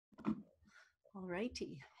All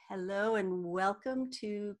righty. Hello and welcome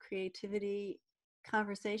to Creativity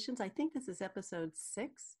Conversations. I think this is episode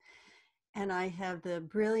 6. And I have the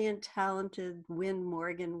brilliant, talented Wyn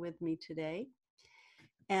Morgan with me today.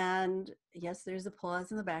 And yes, there's applause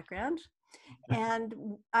in the background. And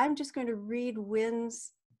I'm just going to read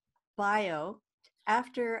Wyn's bio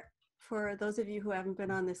for those of you who haven't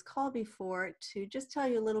been on this call before, to just tell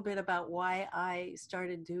you a little bit about why I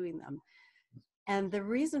started doing them. And the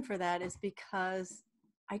reason for that is because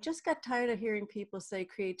I just got tired of hearing people say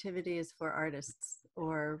creativity is for artists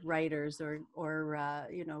or writers or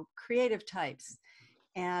creative types.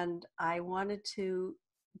 And I wanted to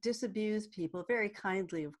disabuse people, very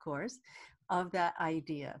kindly, of course, of that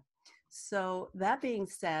idea. So that being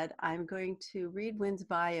said, I'm going to read Wyn's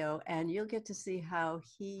bio and you'll get to see how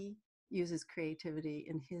he uses creativity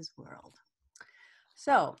in his world.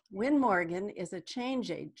 So, Wyn Morgan is a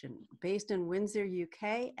change agent based in Windsor,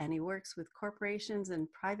 UK, and he works with corporations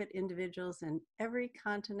and private individuals in every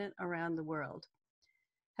continent around the world.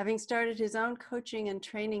 Having started his own coaching and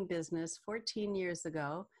training business 14 years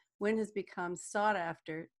ago, Wyn has become sought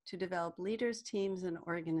after to develop leaders, teams, and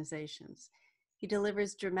organizations. He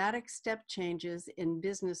delivers dramatic step changes in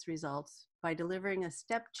business results by delivering a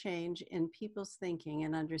step change in people's thinking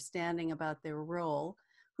and understanding about their role,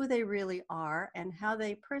 who they really are, and how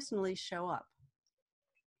they personally show up.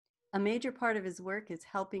 A major part of his work is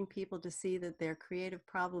helping people to see that they're creative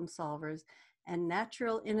problem solvers and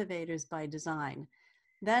natural innovators by design,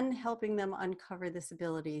 then helping them uncover this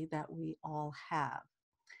ability that we all have.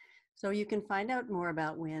 So you can find out more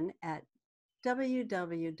about Wyn at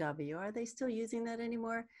www, are they still using that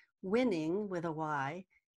anymore? Wynning with a Y,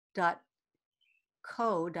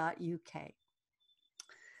 .co.uk.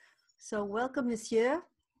 So welcome, monsieur.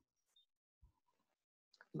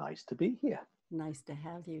 Nice to be here. Nice to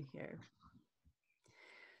have you here.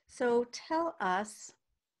 So tell us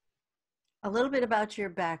a little bit about your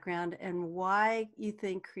background and why you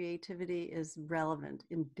think creativity is relevant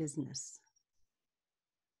in business,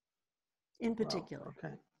 in particular.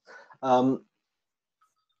 Well, okay.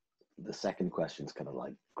 The second question's kind of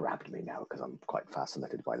like grabbed me now because I'm quite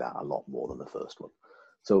fascinated by that a lot more than the first one.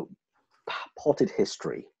 So, potted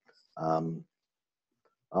history.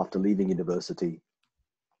 After leaving university,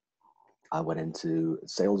 I went into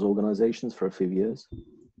sales organizations for a few years,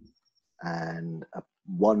 and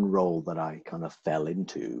one role that I kind of fell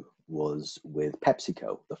into was with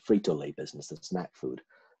PepsiCo, the Frito-Lay business, the snack food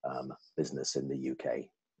business in the UK,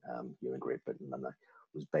 here in Great Britain, and I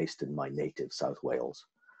was based in my native South Wales.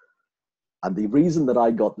 And the reason that I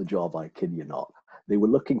got the job, I kid you not, they were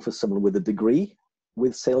looking for someone with a degree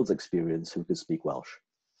with sales experience who could speak Welsh.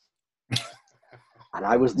 And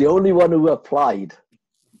I was the only one who applied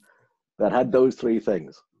that had those three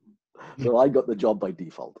things. So I got the job by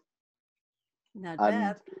default. Not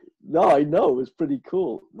bad. No, I know, it was pretty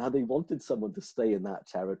cool. Now they wanted someone to stay in that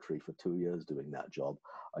territory for 2 years doing that job.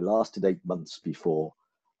 I lasted 8 months before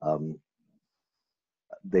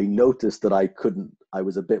they noticed that I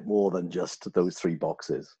was a bit more than just those 3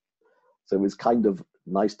 boxes. So it was kind of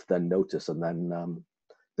nice to then notice. And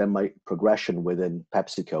then my progression within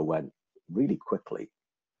PepsiCo went really quickly.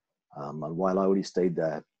 And while I only stayed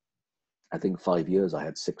there, I think 5 years, I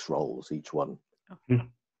had 6 roles, each one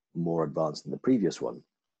more advanced than the previous one.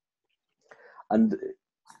 And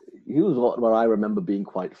here's what I remember being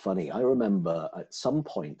quite funny. I remember at some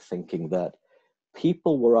point thinking that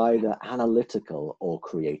people were either analytical or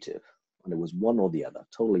creative, and it was one or the other,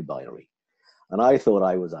 totally binary. And I thought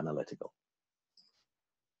I was analytical.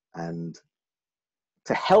 And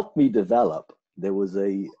to help me develop, there was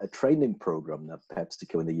a training program that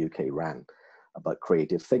PepsiCo in the UK ran about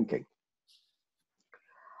creative thinking.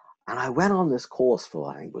 And I went on this course for,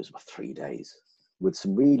 I think it was 3 days, with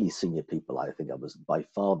some really senior people. I think I was by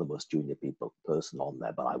far the most junior person on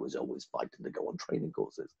there, but I was always fighting to go on training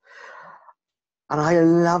courses. And I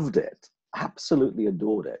loved it, absolutely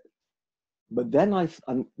adored it. But then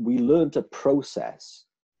we learned a process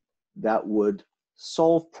that would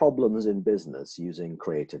solve problems in business using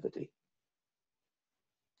creativity.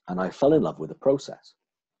 And I fell in love with the process.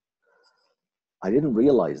 I didn't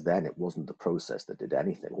realize then it wasn't the process that did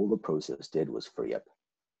anything. All the process did was free up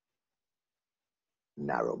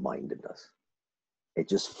narrow-mindedness. It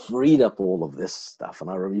just freed up all of this stuff. And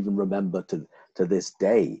I even remember to this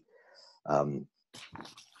day, the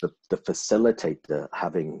facilitator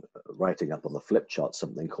writing up on the flip chart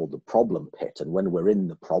something called the problem pit. And when we're in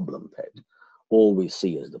the problem pit, all we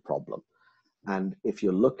see is the problem. And if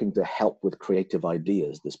you're looking to help with creative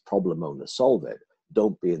ideas, this problem owner solve it,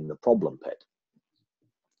 don't be in the problem pit.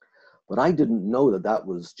 But I didn't know that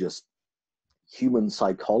was just human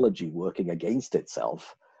psychology working against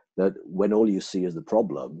itself, that when all you see is the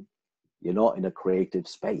problem, you're not in a creative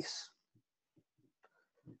space.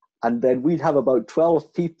 And then we'd have about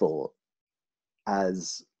 12 people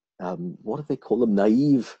as, what do they call them?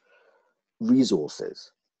 Naive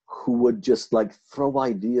resources, who would just like throw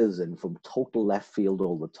ideas in from total left field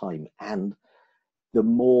all the time. And the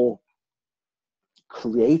more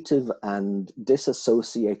creative and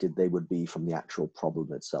disassociated they would be from the actual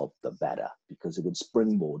problem itself, the better, because it would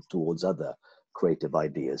springboard towards other creative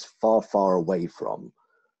ideas far, far away from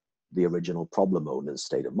the original problem owner's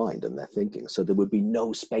state of mind and their thinking. So there would be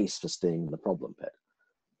no space for staying in the problem pit.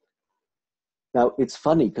 Now, it's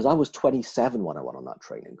funny because I was 27 when I went on that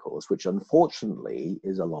training course, which unfortunately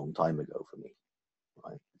is a long time ago for me,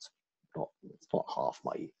 right? It's not half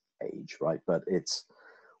my age, right? But it's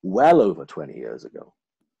well over 20 years ago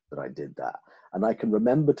that I did that. And I can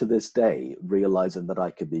remember to this day realizing that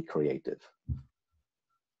I could be creative.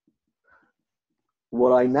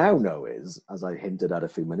 What I now know is, as I hinted at a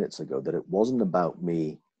few minutes ago, that it wasn't about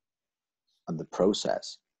me and the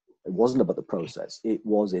process. It wasn't about the process. It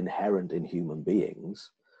was inherent in human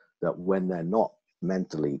beings that when they're not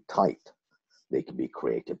mentally tight, they can be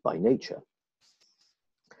creative by nature.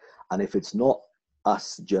 And if it's not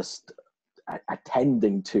us just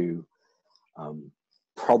attending to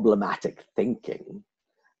problematic thinking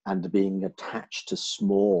and being attached to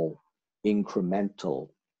small incremental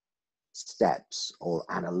steps or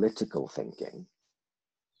analytical thinking,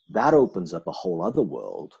 that opens up a whole other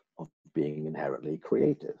world of being inherently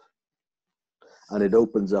creative. And it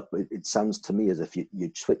opens up, it sounds to me as if you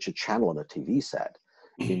switch a channel on a TV set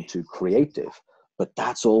into creative, but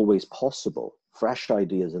that's always possible. Fresh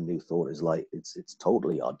ideas and new thought is like, it's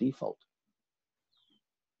totally our default.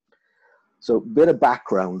 So a bit of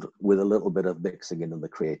background with a little bit of mixing in on the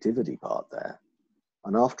creativity part there.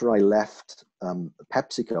 And after I left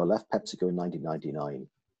PepsiCo, I left PepsiCo in 1999,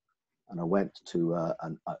 and I went to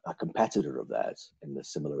a competitor of theirs in the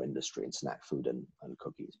similar industry in snack food and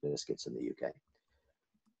cookies, biscuits in the UK,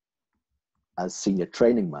 as senior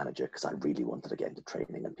training manager, because I really wanted to get into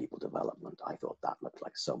training and people development. I thought that looked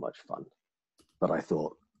like so much fun. But I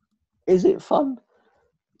thought, is it fun?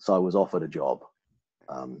 So I was offered a job.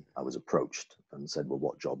 I was approached and said, well,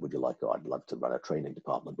 what job would you like? Oh, I'd love to run a training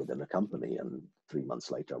department within a company. And 3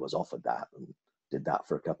 months later, I was offered that and did that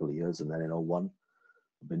for a couple of years. And then in 2001,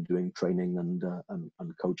 I've been doing training and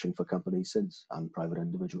coaching for companies since, and private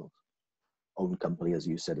individuals. Own company, as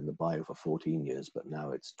you said in the bio, for 14 years, but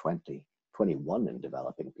now it's 21 in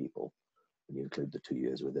developing people when you include the 2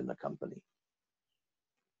 years within a company.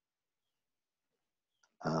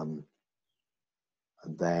 And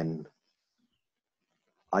then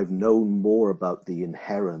I've known more about the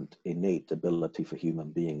inherent, innate ability for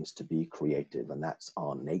human beings to be creative, and that's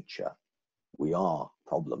our nature. We are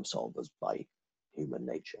problem solvers by human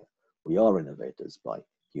nature. We are innovators by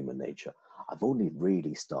human nature. I've only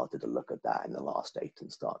really started to look at that in the last 8 and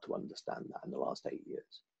start to understand that in the last 8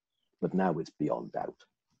 years. But now it's beyond doubt.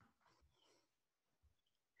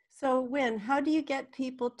 So, Wyn, how do you get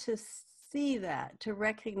people to see that, to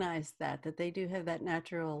recognize that they do have that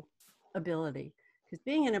natural ability? Because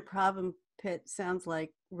being in a problem pit sounds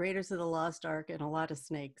like Raiders of the Lost Ark and a lot of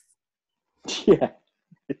snakes. Yeah.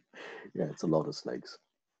 Yeah, it's a lot of snakes.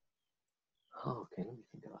 Oh, okay, let me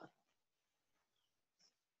think about it.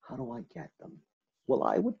 How do I get them? Well,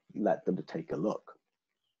 I would let them to take a look.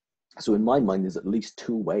 So in my mind, there's at least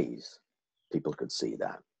 2 ways people could see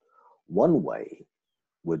that. One way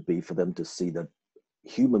would be for them to see that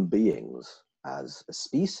human beings as a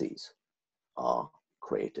species are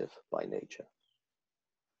creative by nature.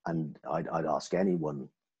 And I'd ask anyone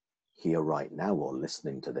here right now or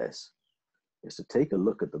listening to this is to take a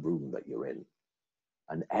look at the room that you're in,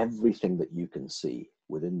 and everything that you can see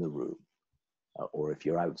within the room, or if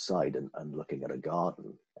you're outside and looking at a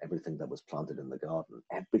garden, everything that was planted in the garden,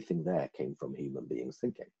 everything there came from human beings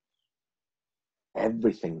thinking.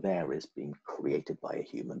 Everything there is being created by a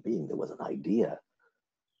human being. There was an idea,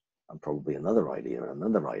 and probably another idea, and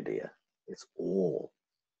another idea. It's all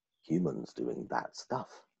humans doing that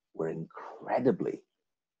stuff. We're incredibly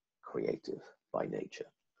creative by nature.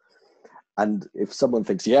 And if someone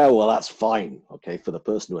thinks, yeah, well, that's fine, okay, for the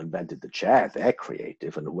person who invented the chair, they're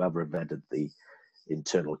creative, and whoever invented the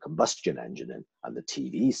internal combustion engine and the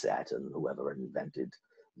TV set, and whoever invented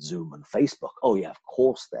Zoom and Facebook, oh yeah, of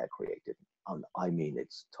course they're creative. And I mean,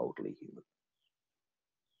 it's totally human.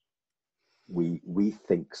 We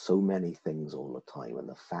think so many things all the time, and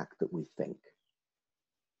the fact that we think,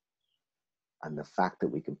 and the fact that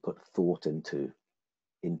we can put thought into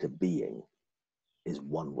being, is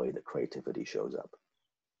one way that creativity shows up.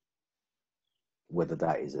 whether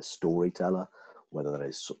that is a storyteller, whether that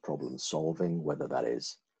is problem solving, whether that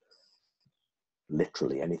is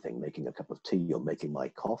literally anything. Making a cup of tea or making my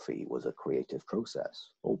coffee was a creative process,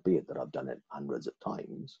 albeit that I've done it hundreds of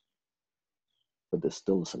times, but there's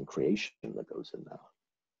still some creation that goes in there.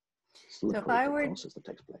 It's still a creative process that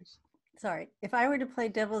takes place. If I were to play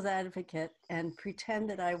devil's advocate and pretend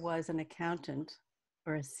that I was an accountant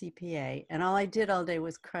or a CPA, and all I did all day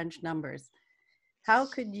was crunch numbers, how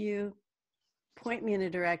could you point me in a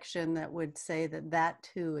direction that would say that that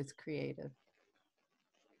too is creative?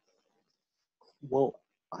 Well,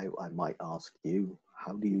 I might ask you,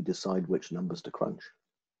 how do you decide which numbers to crunch?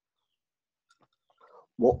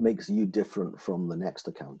 What makes you different from the next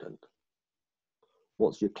accountant?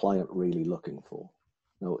 What's your client really looking for?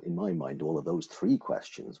 Now, in my mind, all of those three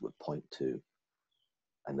questions would point to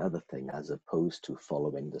another thing as opposed to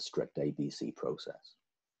following the strict ABC process.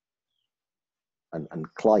 And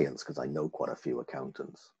clients, because I know quite a few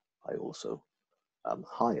accountants, I also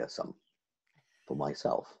hire some for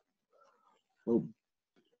myself. Well,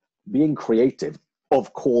 being creative,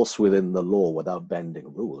 of course, within the law without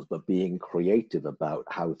bending rules, but being creative about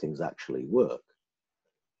how things actually work,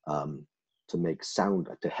 to make sound,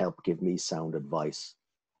 to help give me sound advice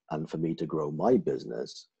and for me to grow my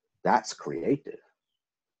business, that's creative.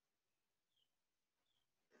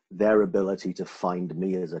 Their ability to find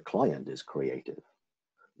me as a client is creative.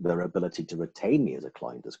 Their ability to retain me as a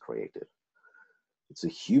client is creative. It's a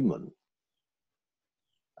human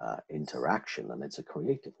interaction, and it's a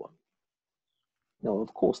creative one. Now,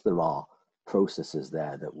 of course, there are processes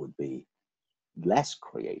there that would be less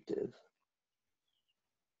creative,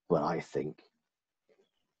 but I think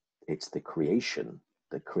it's the creation,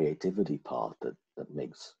 the creativity part that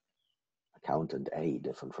makes accountant A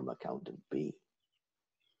different from accountant B.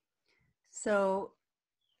 So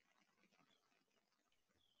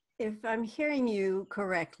if I'm hearing you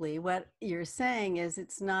correctly, what you're saying is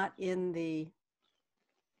it's not in the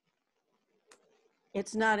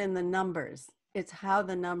numbers. It's how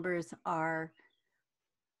the numbers are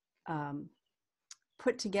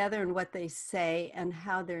put together and what they say and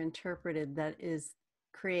how they're interpreted that is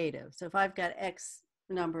creative. So if I've got X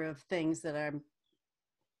number of things that I'm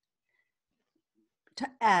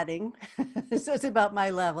adding, so it's about my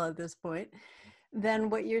level at this point, then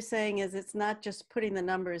what you're saying is it's not just putting the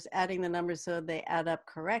numbers, adding the numbers so they add up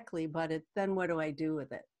correctly, but then what do I do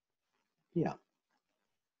with it? Yeah.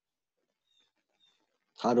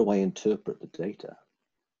 How do I interpret the data?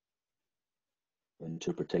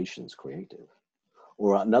 Interpretation's creative.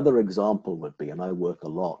 Or another example would be, and I work a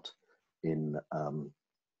lot in,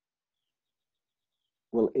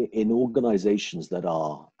 in organizations that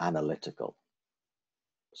are analytical.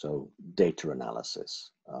 So data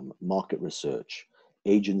analysis, market research,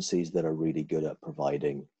 agencies that are really good at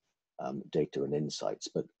providing data and insights,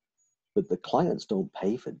 but the clients don't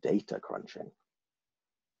pay for data crunching,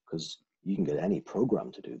 because you can get any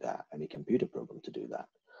program to do that, any computer program to do that.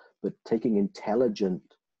 But taking intelligent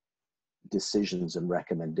decisions and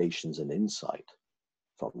recommendations and insight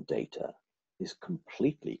from data is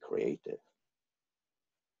completely creative.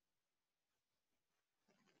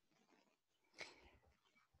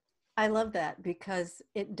 I love that, because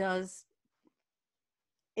it just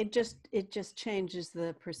changes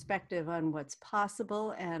the perspective on what's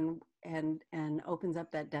possible and opens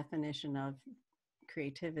up that definition of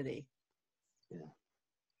creativity. Yeah.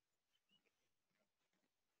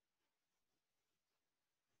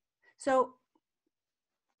 So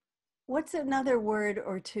what's another word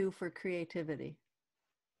or two for creativity?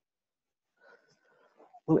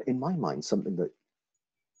 Well, in my mind, something that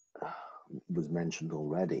was mentioned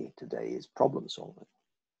already today is problem solving.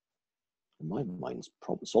 In my mind,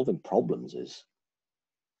 solving problems is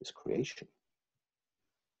creation.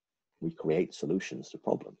 We create solutions to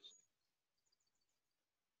problems.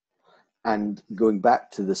 And going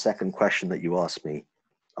back to the second question that you asked me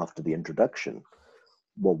after the introduction,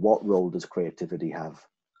 well, what role does creativity have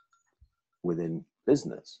within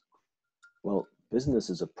business? Well, business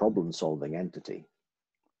is a problem-solving entity.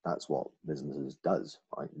 That's what businesses does,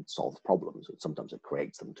 right? It solves problems. Sometimes it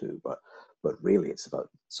creates them too, but really it's about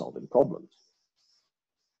solving problems.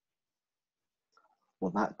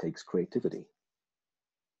 Well, that takes creativity.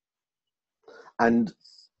 And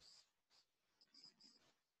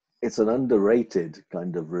it's an underrated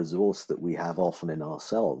kind of resource that we have often in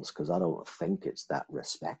ourselves, because I don't think it's that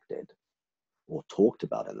respected or talked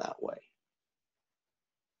about in that way.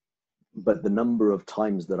 But the number of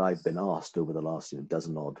times that I've been asked over the last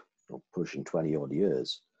dozen odd, or pushing 20 odd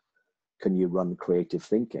years, can you run creative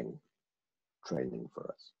thinking training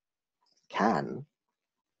for us?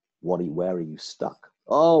 Where are you stuck?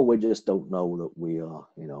 oh, we just don't know that we are,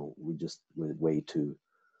 we're way too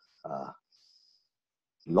uh,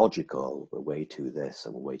 logical, we're way too this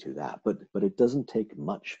and we're way too that. But it doesn't take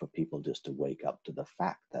much for people just to wake up to the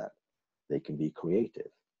fact that they can be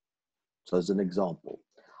creative. So as an example,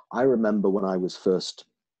 I remember when I was first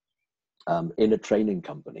in a training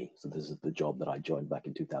company. So this is the job that I joined back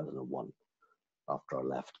in 2001 after I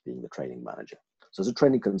left being the training manager. So as a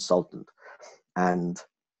training consultant, and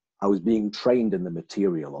I was being trained in the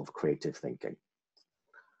material of creative thinking.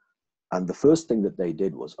 And the first thing that they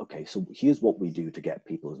did was, okay, so here's what we do to get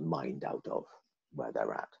people's mind out of where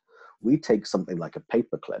they're at. We take something like a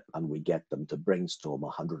paperclip and we get them to brainstorm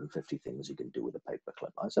 150 things you can do with a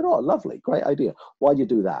paperclip. I said, oh, lovely, great idea. Why do you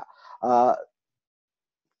do that?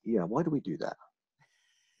 Yeah, why do we do that?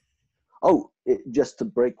 Oh, just to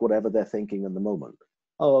break whatever they're thinking in the moment.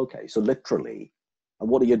 Oh, okay. So literally, and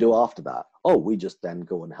what do you do after that? Oh, we just then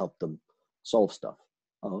go and help them solve stuff.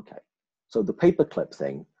 Oh, okay. So the paperclip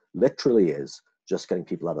thing literally is just getting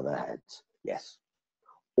people out of their heads. Yes.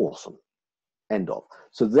 Awesome. End of.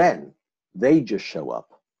 So then they just show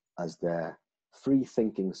up as their free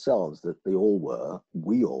thinking selves that we all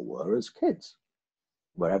were as kids,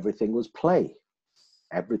 where everything was play.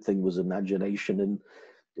 Everything was imagination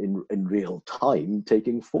in real time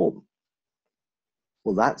taking form.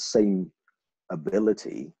 Well, that same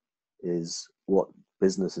ability is what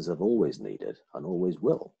businesses have always needed and always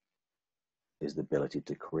will, is the ability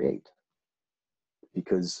to create.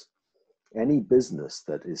 Because any business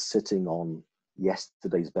that is sitting on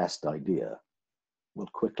yesterday's best idea will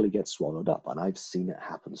quickly get swallowed up. And I've seen it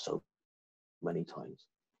happen so many times.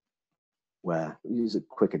 Where, use a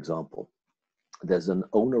quick example. There's an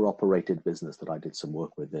owner-operated business that I did some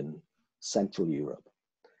work with in Central Europe.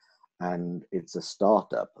 And it's a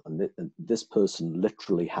startup. And this person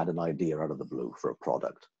literally had an idea out of the blue for a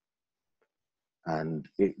product. And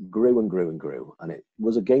it grew and grew and grew. And it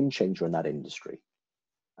was a game changer in that industry.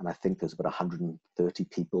 And I think there's about 130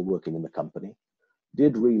 people working in the company.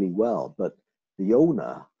 Did really well, but the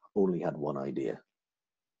owner only had one idea.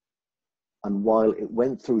 And while it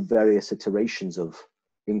went through various iterations of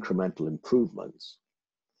incremental improvements,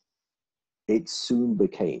 it soon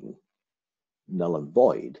became null and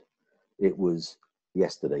void. It was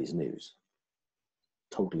yesterday's news,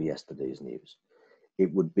 totally yesterday's news.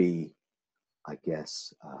 It would be, I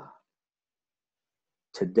guess,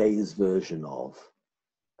 today's version of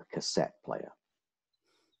a cassette player.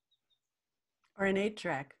 Or an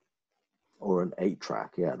 8-track. Or an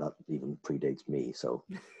 8-track, yeah, that even predates me. So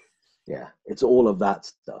yeah, it's all of that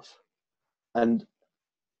stuff. And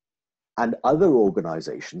other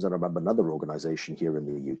organizations, and I remember another organization here in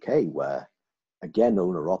the UK where, again,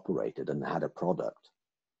 owner operated and had a product,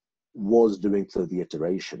 was doing through the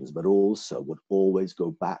iterations, but also would always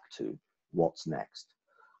go back to what's next.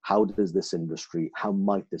 How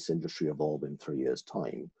might this industry evolve in 3 years'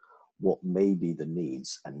 time? What may be the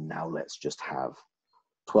needs? And now let's just have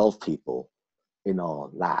 12 people in our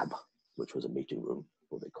lab, which was a meeting room,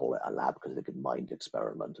 or they call it a lab because they could mind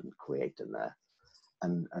experiment and create in there,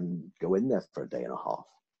 and go in there for a day and a half.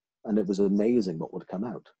 And it was amazing what would come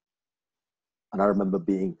out. And I remember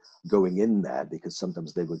going in there because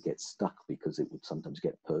sometimes they would get stuck because it would sometimes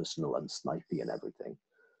get personal and snipey and everything.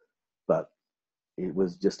 But it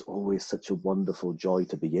was just always such a wonderful joy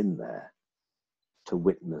to be in there, to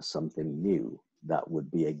witness something new that would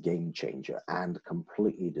be a game changer and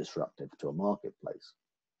completely disruptive to a marketplace.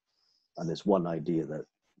 And there's one idea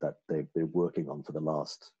that they've been working on for the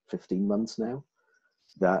last 15 months now,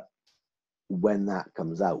 that when that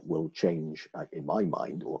comes out will change, in my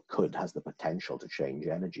mind, or has the potential to change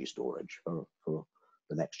energy storage for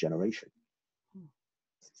the next generation.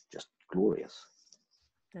 It's just glorious.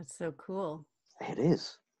 That's so cool. It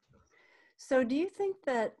is. So do you think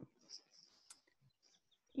that,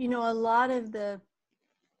 a lot of the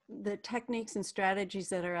techniques and strategies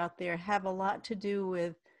that are out there have a lot to do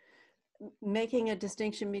with making a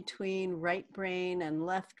distinction between right brain and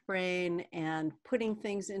left brain and putting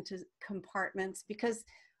things into compartments? Because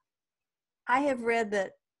I have read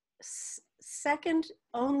that second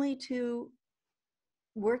only to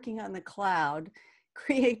working on the cloud,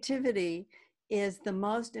 creativity is the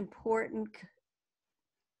most important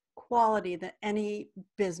quality that any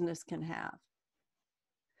business can have.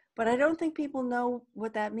 But I don't think people know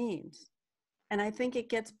what that means. And I think it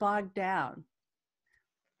gets bogged down.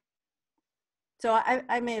 So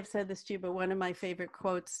I may have said this to you, but one of my favorite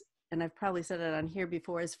quotes, and I've probably said it on here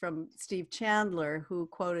before, is from Steve Chandler, who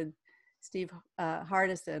quoted Steve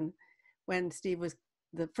Hardison when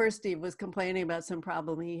the first Steve was complaining about some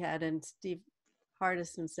problem he had. And Steve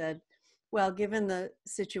Hardison said, well, given the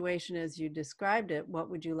situation as you described it, what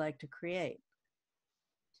would you like to create?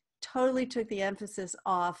 Totally took the emphasis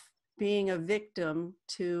off being a victim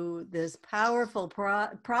to this powerful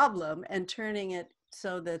problem and turning it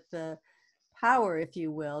so that the power, if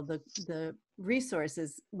you will, the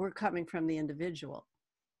resources were coming from the individual.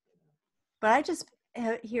 But I just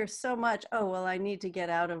hear so much, oh, well, I need to get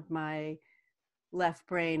out of my left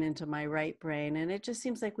brain into my right brain. And it just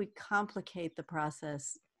seems like we complicate the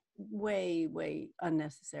process way, way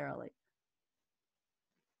unnecessarily.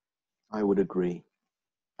 I would agree.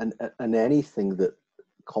 And anything that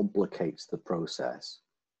complicates the process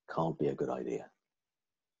can't be a good idea.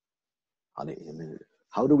 I mean,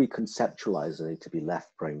 how do we conceptualize it to be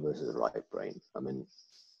left brain versus right brain? I mean,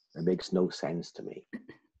 it makes no sense to me.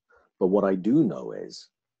 But what I do know is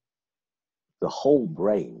the whole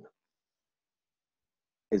brain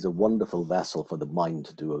is a wonderful vessel for the mind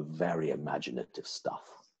to do a very imaginative stuff.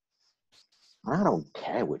 I don't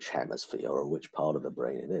care which hemisphere or which part of the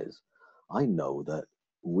brain it is. I know that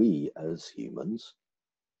we as humans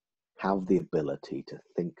have the ability to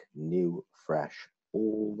think new, fresh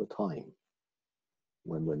all the time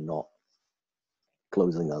when we're not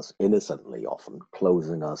closing us innocently, often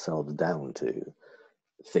closing ourselves down to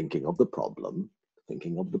thinking of the problem,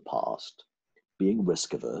 thinking of the past, being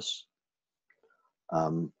risk averse.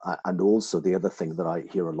 And also the other thing that I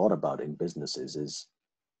hear a lot about in businesses is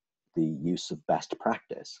the use of best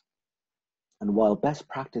practice. And while best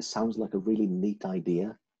practice sounds like a really neat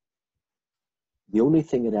idea, the only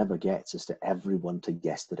thing it ever gets is to everyone to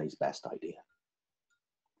yesterday's best idea.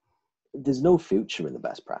 There's no future in the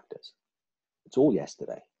best practice. It's all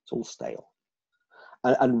yesterday. It's all stale.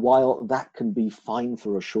 And while that can be fine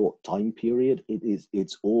for a short time period,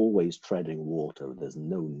 it's always treading water. There's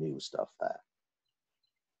no new stuff there.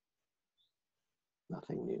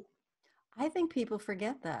 Nothing new. I think people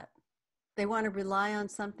forget that. They want to rely on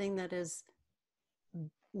something that has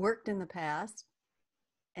worked in the past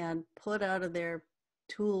and pull it out of their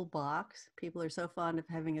toolbox. People are so fond of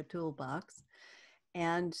having a toolbox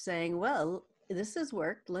and saying, well, this has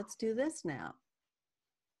worked. Let's do this now.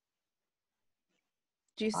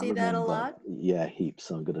 Do you see that a lot? Yeah,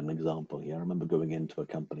 heaps. I've got an example here. I remember going into a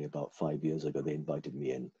company about 5 years ago. They invited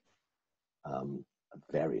me in, a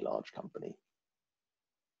very large company.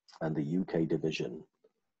 And the UK division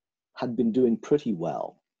had been doing pretty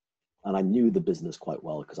well. And I knew the business quite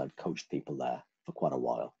well because I'd coached people there for quite a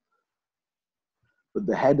while. But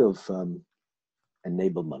the head of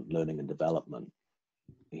enablement, learning and development,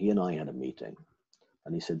 he and I had a meeting.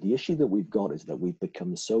 And he said, the issue that we've got is that we've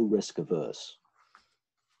become so risk averse.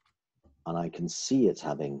 And I can see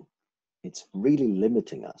it's really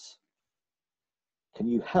limiting us. Can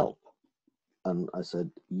you help? And I said,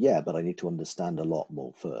 yeah, but I need to understand a lot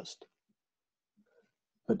more first.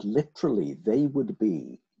 But literally, they would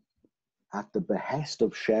be at the behest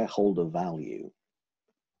of shareholder value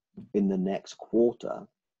in the next quarter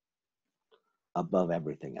above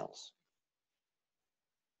everything else.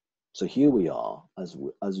 So here we are, as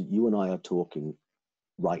you and I are talking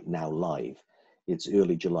right now live. It's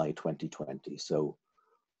early July 2020. So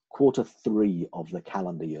quarter 3 of the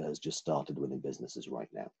calendar year has just started within businesses right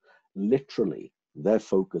now. Literally, their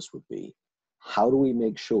focus would be, how do we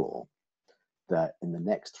make sure that in the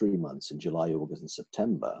next 3 months, in July, August, and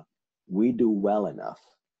September, we do well enough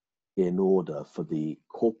in order for the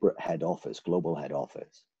corporate head office, global head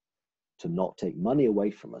office, to not take money away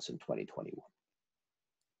from us in 2021.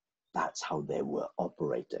 That's how they were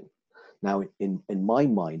operating. Now, in my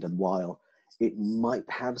mind, and while it might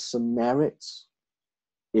have some merits,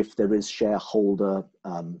 if there is shareholder,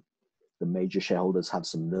 the major shareholders have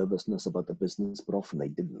some nervousness about the business, but often they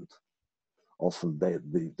didn't. Often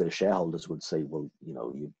the shareholders would say, well, you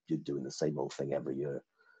know, you're doing the same old thing every year,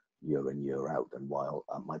 year in, year out. And while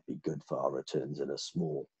that might be good for our returns in a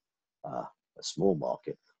small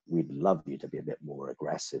market, we'd love you to be a bit more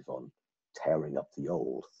aggressive on tearing up the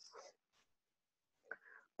old.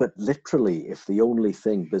 But literally, if the only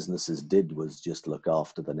thing businesses did was just look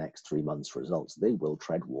after the next 3 months' results, they will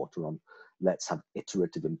tread water on, let's have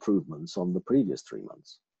iterative improvements on the previous 3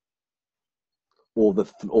 months. Or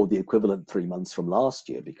the equivalent 3 months from last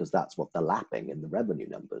year, because that's what they're lapping in the revenue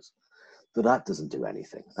numbers. But that doesn't do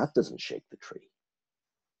anything. That doesn't shake the tree.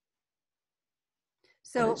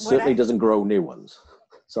 So and it certainly doesn't grow new ones.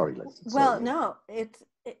 Sorry, Liz. Well, no,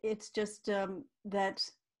 it's just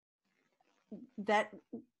that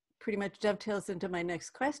pretty much dovetails into my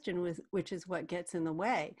next question, which is what gets in the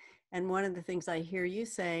way. And one of the things I hear you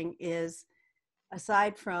saying is,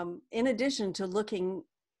 aside from, in addition to looking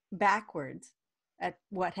backwards at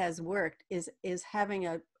what has worked, is having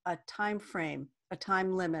a time frame, a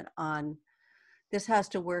time limit on this has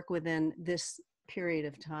to work within this period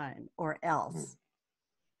of time or else.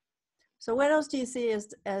 So what else do you see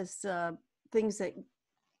as things that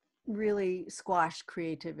really squash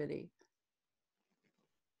creativity?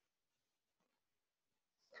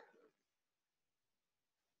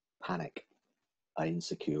 Panic,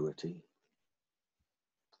 insecurity.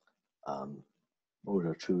 Those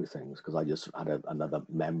are true things, because I just had another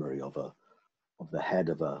memory of the head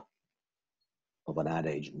of an ad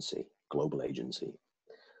agency, global agency,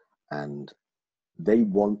 and they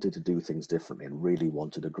wanted to do things differently and really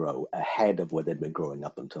wanted to grow ahead of where they'd been growing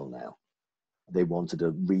up until now. They wanted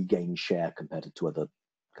to regain share compared to other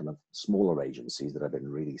kind of smaller agencies that had been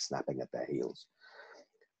really snapping at their heels.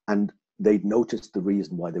 And they'd noticed the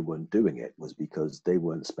reason why they weren't doing it was because they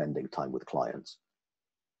weren't spending time with clients.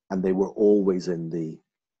 And they were always in the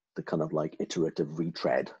kind of like iterative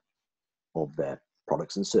retread of their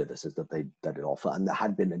products and services that they offer, and that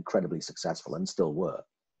had been incredibly successful and still were.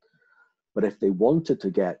 But if they wanted to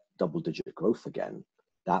get double-digit growth again,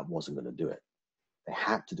 that wasn't going to do it. They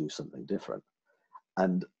had to do something different.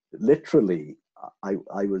 And literally,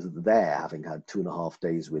 I was there having had 2.5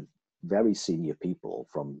 days with very senior people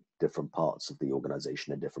from different parts of the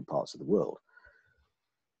organization in different parts of the world.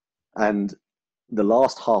 And the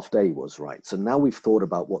last half day was, right, so now we've thought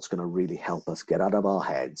about what's going to really help us get out of our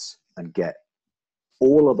heads and get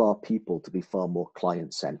all of our people to be far more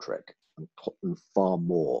client-centric and far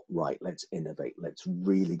more, right, let's innovate, let's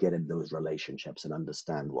really get in those relationships and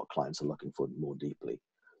understand what clients are looking for more deeply.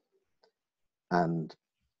 And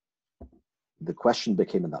the question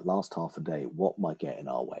became in that last half a day, what might get in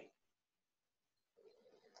our way?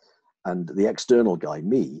 And the external guy,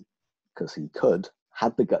 me, because he could,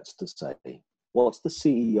 had the guts to say, what's the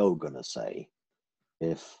CEO going to say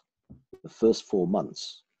if the first 4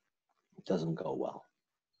 months doesn't go well?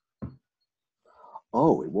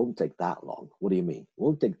 Oh, it won't take that long. What do you mean? It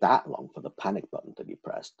won't take that long for the panic button to be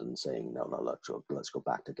pressed and saying, no, let's go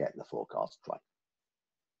back to getting the forecast right.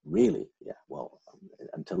 Really? Yeah, well,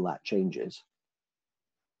 until that changes,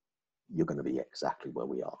 you're going to be exactly where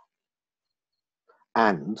we are.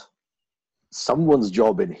 And someone's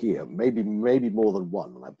job in here, maybe more than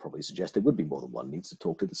one, and I'd probably suggest it would be more than one, needs to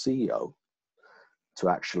talk to the CEO to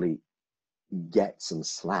actually get some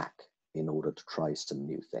slack in order to try some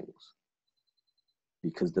new things.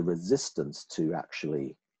 Because the resistance to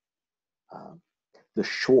actually the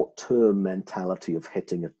short-term mentality of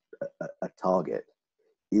hitting a target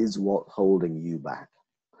is what's holding you back.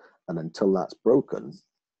 And until that's broken,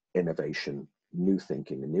 innovation, new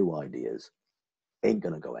thinking, and new ideas ain't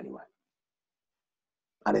going to go anywhere.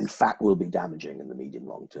 And in fact, will be damaging in the medium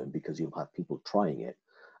long term, because you'll have people trying it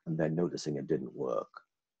and then noticing it didn't work,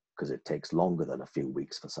 because it takes longer than a few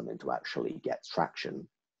weeks for something to actually get traction.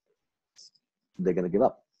 They're going to give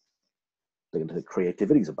up. They're going to think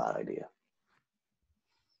creativity is a bad idea.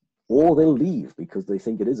 Or they'll leave because they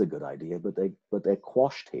think it is a good idea, but they're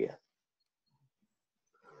quashed here.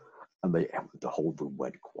 And the whole room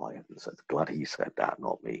went quiet and said, glad he said that,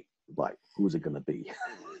 not me. Like, who's it going to be?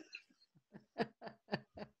 I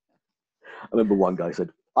remember one guy said,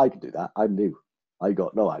 I can do that. I'm new. I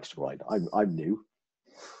got no extra right. I'm new.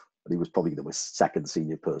 And he was probably the second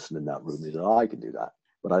senior person in that room. He said, I can do that.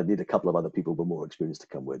 But I need a couple of other people with more experience to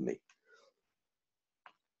come with me.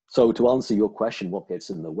 So to answer your question, what gets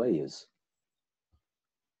in the way is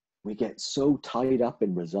we get so tied up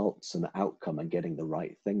in results and outcome and getting the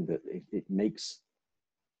right thing that it makes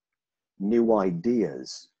new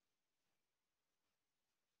ideas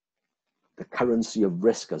the currency of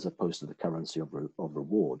risk as opposed to the currency of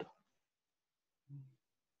reward.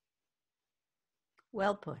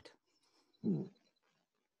 Well put.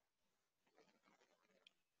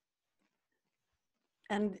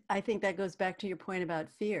 And I think that goes back to your point about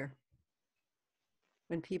fear.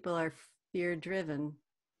 When people are fear-driven,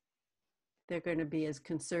 they're going to be as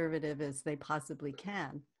conservative as they possibly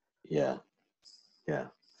can. Yeah.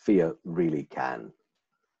 Fear really can.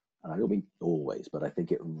 I don't mean always, but I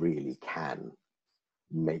think it really can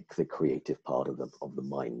make the creative part of the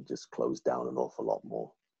mind just close down an awful lot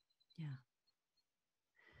more. Yeah.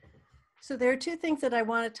 So there are two things that I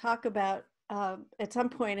want to talk about at some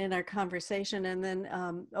point in our conversation, and then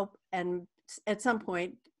and at some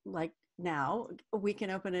point, like now, we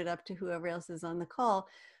can open it up to whoever else is on the call.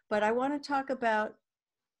 But I want to talk about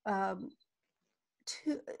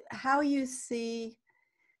how you see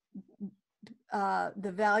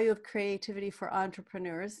the value of creativity for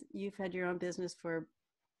entrepreneurs. You've had your own business for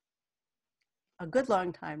a good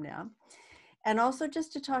long time now. And also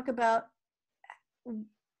just to talk about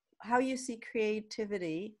how you see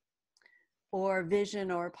creativity or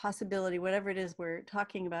vision or possibility, whatever it is we're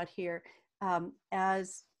talking about here,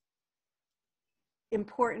 as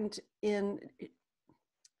important in,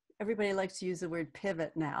 everybody likes to use the word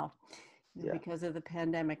pivot now, Yeah. because of the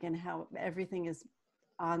pandemic and how everything is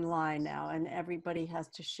online now and everybody has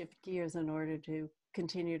to shift gears in order to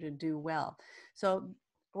continue to do well. So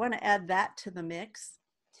I want to add that to the mix,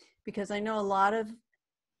 because I know a lot of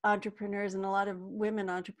entrepreneurs and a lot of women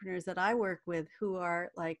entrepreneurs that I work with who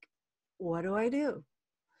are like, what do I do?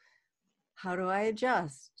 How do I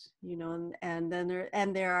adjust? You know, and then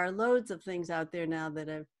there are loads of things out there now that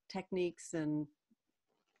have techniques and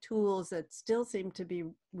tools that still seem to be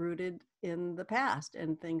rooted in the past,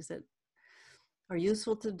 and things that are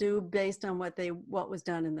useful to do based on what was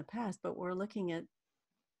done in the past, but we're looking at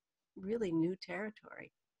really new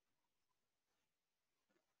territory.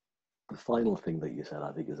 The final thing that you said,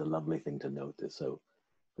 I think, is a lovely thing to notice. So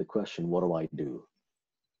the question, what do I do?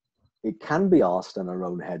 It can be asked in our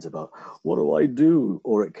own heads about, what do I do?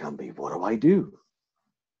 Or it can be, what do I do?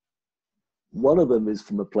 One of them is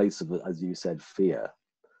from a place of, as you said, fear.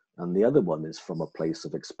 And the other one is from a place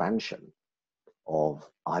of expansion, of,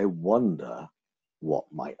 I wonder what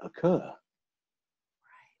might occur.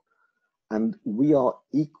 And we are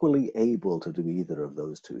equally able to do either of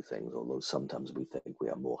those two things, although sometimes we think we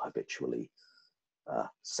are more habitually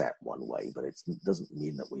set one way, but it doesn't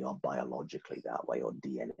mean that we are biologically that way or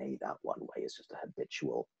DNA that one way. It's just a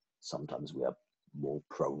habitual. Sometimes we are more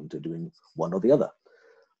prone to doing one or the other.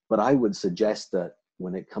 But I would suggest that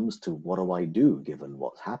when it comes to what do I do given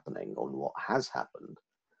what's happening or what has happened,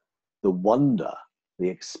 the wonder, the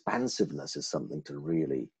expansiveness is something to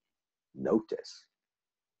really notice.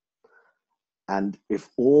 And if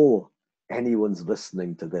all anyone's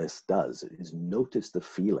listening to this does is notice the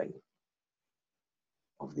feeling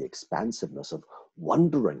of the expansiveness of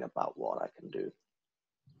wondering about what I can do.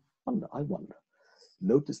 I wonder.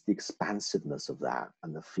 Notice the expansiveness of that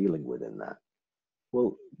and the feeling within that.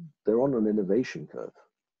 Well, they're on an innovation curve.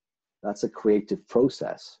 That's a creative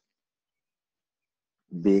process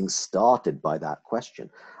being started by that question.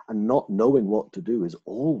 And not knowing what to do is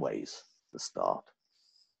always the start.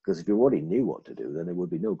 Because if you already knew what to do, then there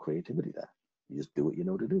would be no creativity there. You just do what you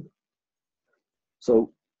know to do.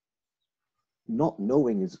 So not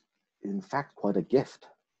knowing is, in fact, quite a gift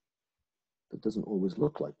that doesn't always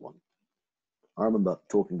look like one. I remember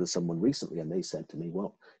talking to someone recently and they said to me,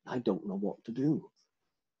 well, I don't know what to do.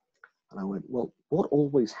 And I went, well, what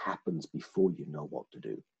always happens before you know what to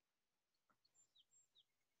do?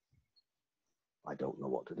 I don't know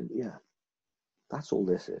what to do. Yeah, that's all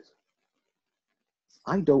this is.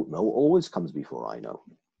 I don't know always comes before I know.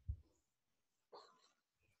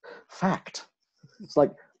 Fact. It's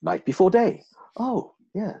like night before day. Oh,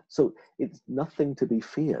 yeah. So it's nothing to be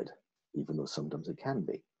feared, even though sometimes it can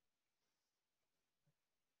be.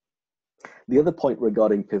 The other point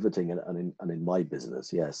regarding pivoting and in my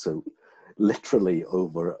business, yeah, so literally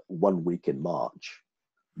over 1 week in March,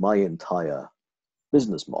 my entire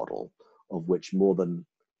business model, of which more than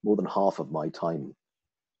half of my time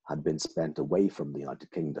had been spent away from the United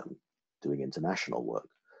Kingdom doing international work,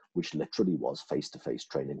 which literally was face-to-face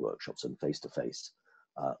training workshops and face-to-face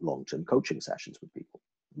long-term coaching sessions with people,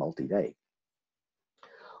 multi-day.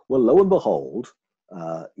 Well, lo and behold,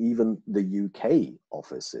 even the UK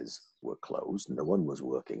offices were closed. No one was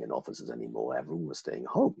working in offices anymore. Everyone was staying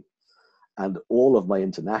home. And all of my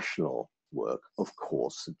international work, of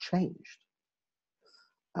course, had changed.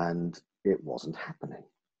 And it wasn't happening.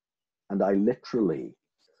 And I literally,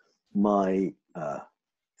 my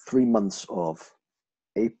 3 months of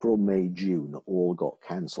April, May, June all got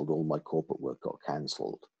cancelled. All my corporate work got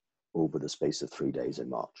cancelled over the space of 3 days in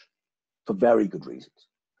March for very good reasons.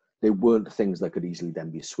 They weren't things that could easily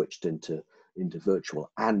then be switched into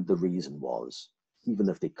virtual. And the reason was, even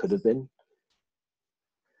if they could have been,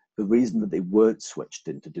 the reason that they weren't switched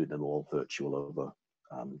into doing them all virtual over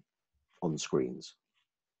on screens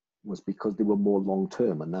was because they were more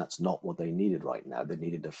long-term, and that's not what they needed right now. They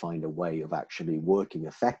needed to find a way of actually working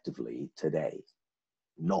effectively today,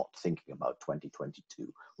 not thinking about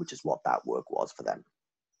 2022, which is what that work was for them.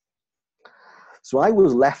 So I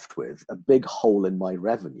was left with a big hole in my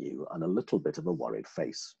revenue and a little bit of a worried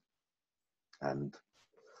face. And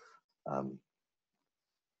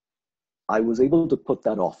I was able to put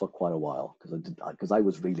that off for quite a while because I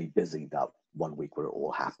was really busy that 1 week where it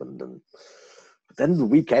all happened. And then the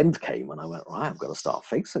weekend came and I went, right, I've got to start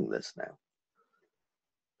facing this now.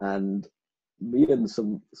 And me and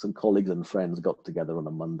some colleagues and friends got together on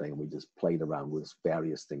a Monday and we just played around with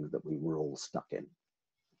various things that we were all stuck in.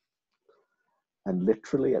 And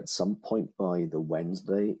literally at some point by the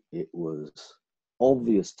Wednesday, it was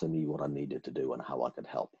obvious to me what I needed to do and how I could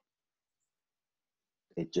help.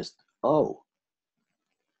 It just, oh,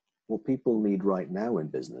 what people need right now in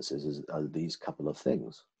businesses are these couple of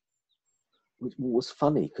things. Which was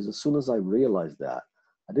funny, because as soon as I realized that,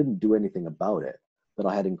 I didn't do anything about it, but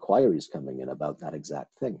I had inquiries coming in about that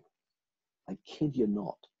exact thing. I kid you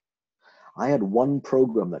not. I had one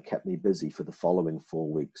program that kept me busy for the following 4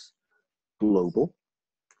 weeks. Global.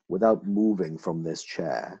 Without moving from this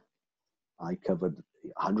chair, I covered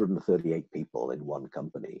 138 people in one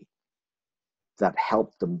company that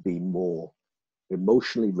helped them be more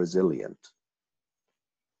emotionally resilient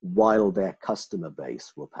while their customer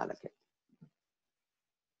base were panicking.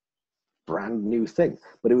 Brand new thing.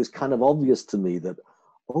 But it was kind of obvious to me that,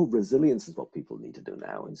 oh, resilience is what people need to do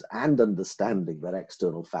now, and understanding that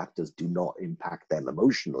external factors do not impact them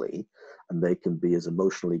emotionally, and they can be as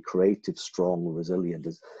emotionally creative, strong, resilient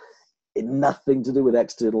as nothing to do with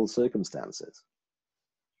external circumstances.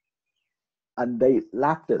 And they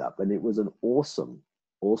lapped it up, and it was an awesome,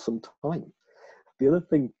 awesome time. The other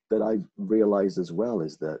thing that I've realized as well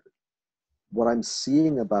is that what I'm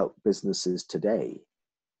seeing about businesses today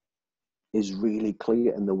is really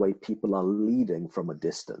clear in the way people are leading from a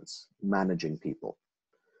distance, managing people.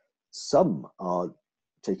 Some are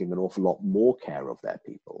taking an awful lot more care of their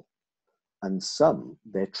people, and some,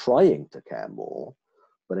 they're trying to care more,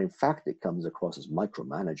 but in fact, it comes across as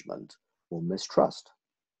micromanagement or mistrust,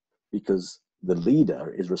 because the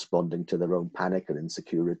leader is responding to their own panic and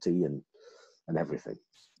insecurity and everything.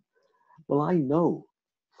 Well, I know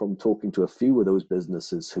from talking to a few of those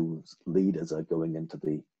businesses whose leaders are going into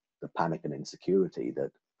the panic and insecurity,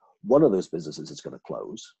 that one of those businesses is going to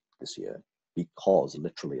close this year because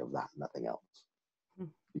literally of that, nothing else.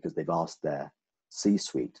 Because they've asked their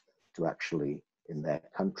C-suite to actually, in their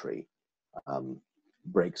country,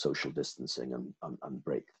 break social distancing and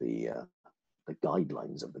break the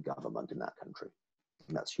guidelines of the government in that country.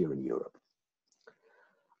 And that's here in Europe.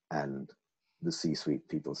 And the C-suite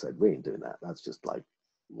people said, we ain't doing that. That's just like,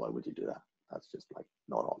 why would you do that? That's just like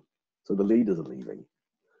not on. So the leaders are leaving.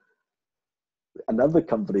 Another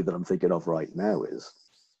company that I'm thinking of right now is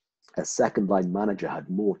a second line manager had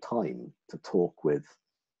more time to talk with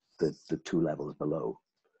the 2 levels below.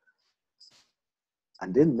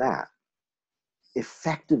 And in that,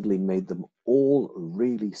 effectively made them all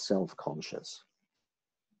really self-conscious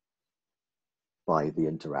by the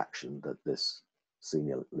interaction that this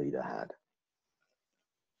senior leader had.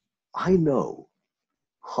 I know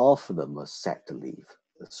half of them are set to leave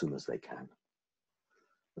as soon as they can.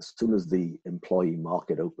 As soon as the employee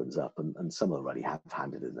market opens up, and some already have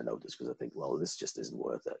handed in the notice because I think, well, this just isn't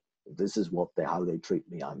worth it. If this is how they treat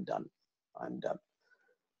me, I'm done. I'm done.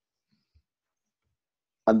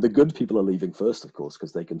 And the good people are leaving first, of course,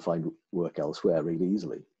 because they can find work elsewhere really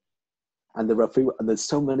easily. And there's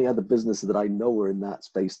so many other businesses that I know are in that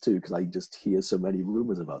space too, because I just hear so many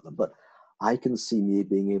rumors about them. But I can see me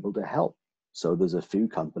being able to help. So there's a few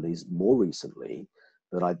companies more recently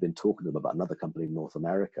that I've been talking to them about, another company in North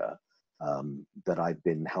America, that I've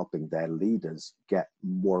been helping their leaders get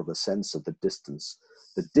more of a sense of the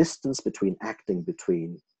distance between acting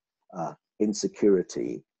between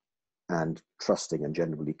insecurity and trusting and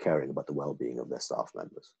genuinely caring about the well-being of their staff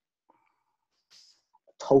members.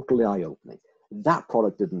 Totally eye-opening. That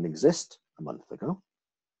product didn't exist a month ago.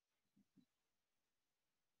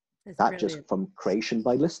 That just from creation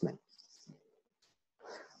by listening.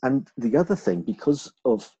 And the other thing, because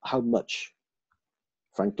of how much,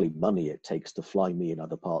 frankly, money it takes to fly me in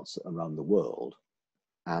other parts around the world,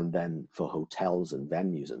 and then for hotels and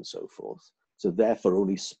venues and so forth, so therefore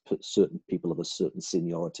only certain people of a certain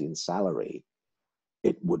seniority and salary,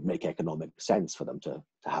 it would make economic sense for them to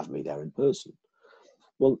have me there in person.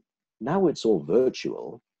 Well, now it's all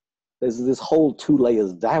virtual. There's this whole 2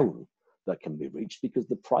 layers down that can be reached because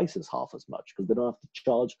the price is half as much, because they don't have to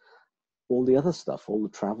charge all the other stuff, all the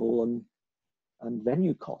travel and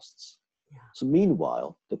venue costs. Yeah. So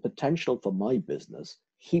meanwhile, the potential for my business,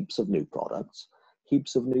 heaps of new products,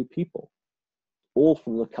 heaps of new people, all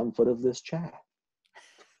from the comfort of this chair.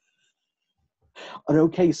 And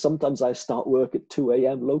okay, sometimes I start work at 2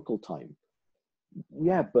 a.m. local time.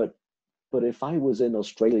 Yeah, but if I was in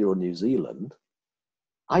Australia or New Zealand,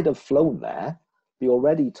 I'd have flown there, be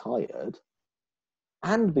already tired,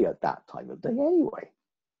 and be at that time of day anyway.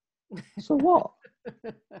 So what?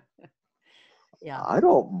 Yeah. I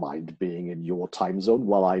don't mind being in your time zone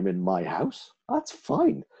while I'm in my house. That's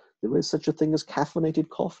fine. There is such a thing as caffeinated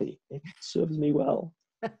coffee. It serves me well.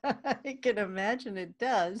 I can imagine it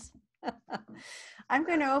does. I'm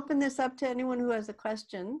going to open this up to anyone who has a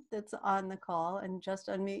question that's on the call, and just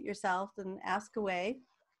unmute yourself and ask away.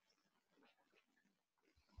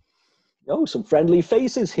 Oh, some friendly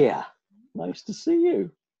faces here. Nice to see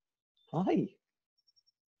you. Hi.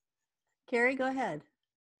 Carrie, go ahead.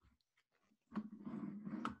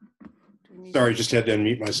 Sorry, just had to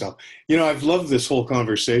unmute myself. You know, I've loved this whole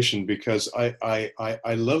conversation because I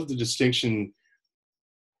love the distinction.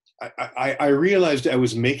 I realized I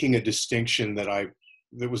was making a distinction that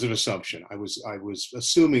was an assumption. I was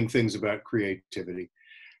assuming things about creativity.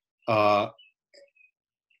 And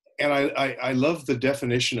I love the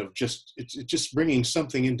definition of it's just bringing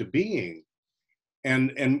something into being.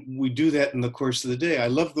 And we do that in the course of the day. I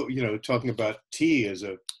love talking about tea as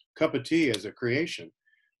a cup of tea as a creation.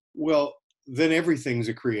 Well, then everything's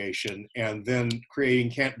a creation, and then creating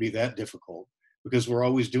can't be that difficult because we're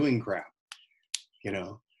always doing crap, you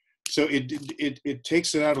know. So it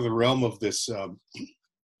takes it out of the realm of this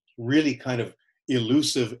really kind of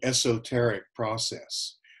elusive, esoteric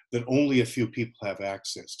process that only a few people have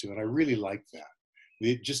access to, and I really like that.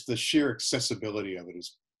 Just the sheer accessibility of it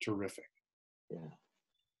is terrific. Yeah.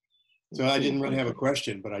 So I didn't really have a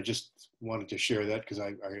question, but I just wanted to share that because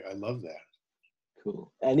I love that.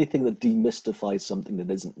 Cool. Anything that demystifies something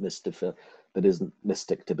that isn't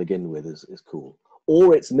mystic to begin with is cool.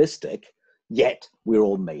 Or it's mystic, yet we're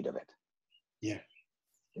all made of it. Yeah.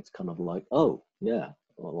 It's kind of like, oh, yeah,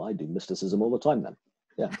 well, I do mysticism all the time then.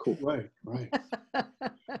 Yeah, cool. Right.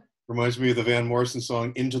 Reminds me of the Van Morrison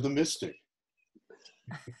song, Into the Mystic.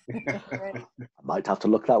 Right. I might have to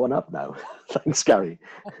look that one up now. Thanks, Gary.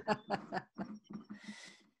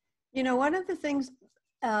 You know, one of the things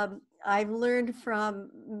I've learned from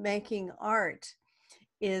making art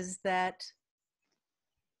is that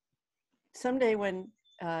someday when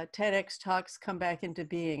TEDx talks come back into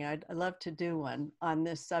being, I'd love to do one on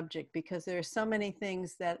this subject, because there are so many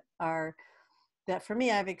things that for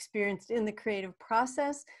me I've experienced in the creative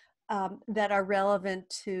process that are relevant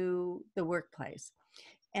to the workplace.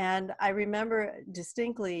 And I remember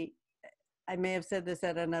distinctly, I may have said this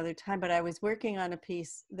at another time, but I was working on a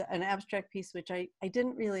piece, an abstract piece, which I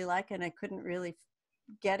didn't really like, and I couldn't really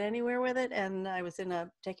get anywhere with it. And I was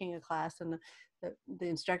taking a class, and the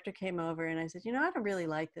instructor came over, and I said, you know, I don't really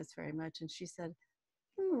like this very much. And she said,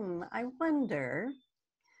 I wonder,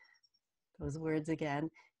 those words again.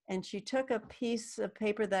 And she took a piece of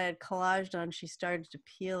paper that I had collaged on, she started to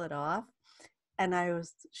peel it off. And I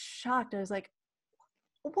was shocked. I was like,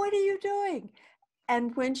 what are you doing?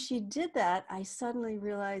 And when she did that, I suddenly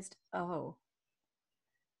realized, oh,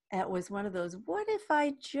 it was one of those, what if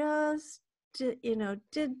I just,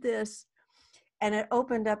 did this? And it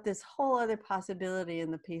opened up this whole other possibility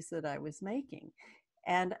in the piece that I was making.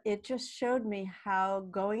 And it just showed me how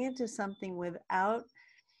going into something without,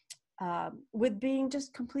 with being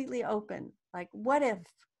just completely open, like, what if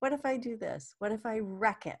I do this? What if I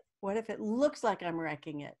wreck it? What if it looks like I'm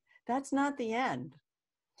wrecking it? That's not the end.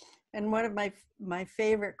 And one of my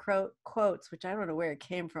favorite quotes, which I don't know where it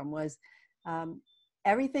came from, was,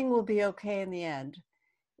 everything will be okay in the end.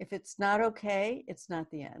 If it's not okay, it's not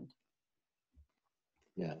the end.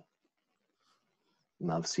 Yeah.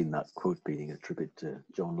 And I've seen that quote being attributed to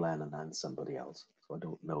John Lennon and somebody else. So I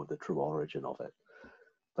don't know the true origin of it.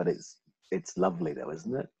 But it's lovely though,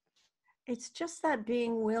 isn't it? It's just that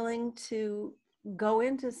being willing to go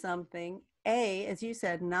into something, as you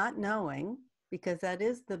said, not knowing, because that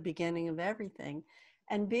is the beginning of everything,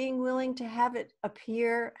 and being willing to have it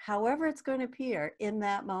appear however it's going to appear in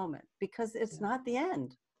that moment, because it's not the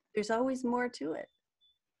end. There's always more to it.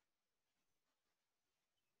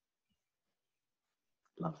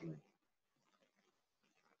 Lovely.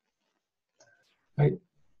 Hi,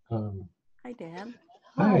 Hi, Dan.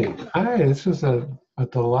 hi. This was a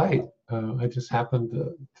delight. I just happened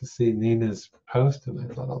to see Nina's post, and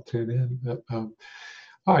I thought I'll tune in. But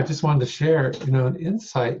I just wanted to share, an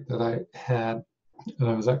insight that I had, and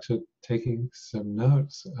I was actually taking some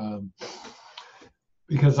notes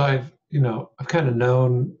because I've kind of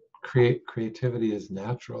known creativity is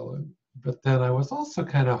natural, but then I was also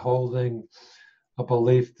kind of holding a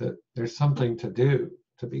belief that there's something to do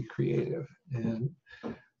to be creative. And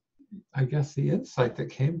I guess the insight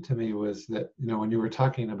that came to me was that, when you were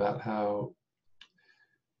talking about how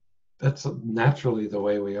that's naturally the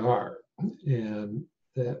way we are, and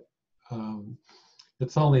that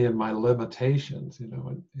it's only in my limitations,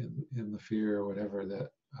 in the fear or whatever,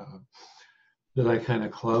 that I kind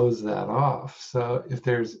of close that off. So if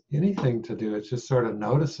there's anything to do, it's just sort of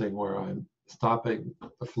noticing where I'm stopping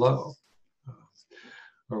the flow,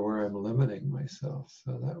 or where I'm limiting myself.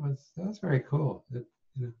 So that was very cool. It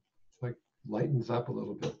it's like lightens up a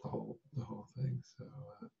little bit the whole thing. So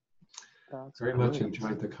very much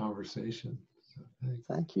enjoyed the conversation. So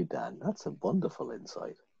Thank you, Dan. That's a wonderful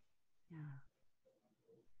insight. Yeah.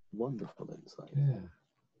 Wonderful insight. Yeah.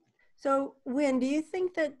 So, Wyn, do you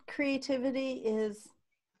think that creativity is,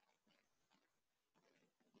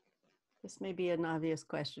 this may be an obvious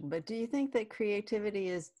question, but do you think that creativity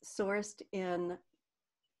is sourced in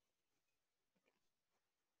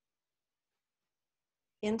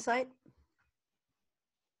insight?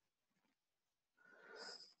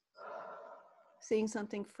 Seeing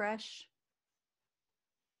something fresh?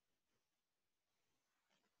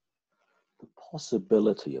 The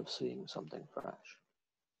possibility of seeing something fresh.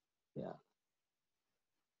 Yeah.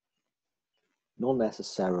 Not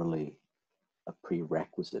necessarily a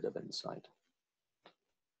prerequisite of insight,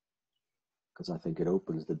 because I think it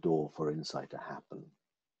opens the door for insight to happen.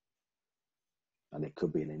 And it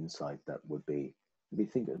could be an insight that would be, we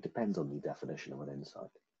think it depends on the definition of an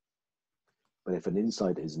insight. But if an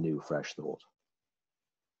insight is new, fresh thought,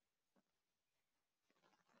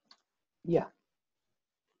 yeah,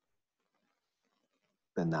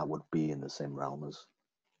 then that would be in the same realm as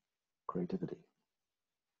creativity.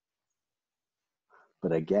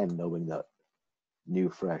 But again, knowing that new,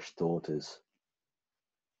 fresh thought is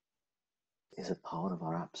a part of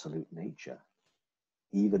our absolute nature,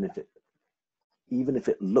 even if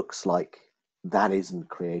it looks like that isn't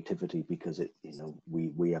creativity, because it,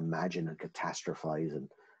 we imagine and catastrophize and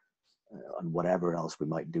whatever else we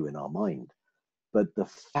might do in our mind. But the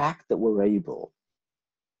fact that we're able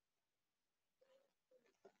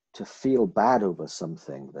to feel bad over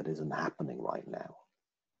something that isn't happening right now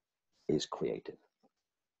is creative.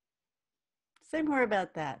 Say more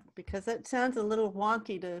about that, because that sounds a little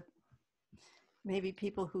wonky to maybe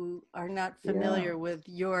people who are not familiar with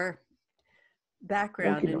your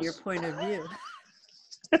background and your point of view.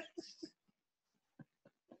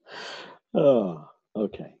 Oh,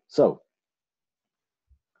 okay. So,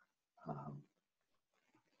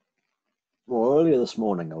 well, earlier this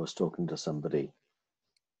morning, I was talking to somebody,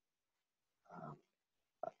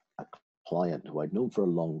 a client who I'd known for a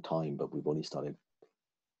long time, but we've only started,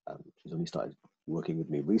 she's only started working with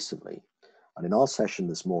me recently. And in our session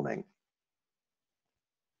this morning,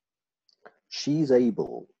 she's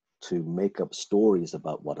able to make up stories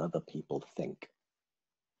about what other people think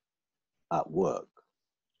at work.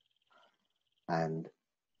 And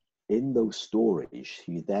in those stories,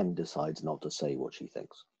 she then decides not to say what she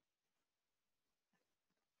thinks.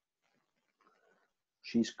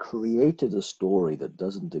 She's created a story that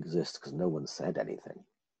doesn't exist because no one said anything,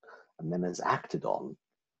 and then has acted on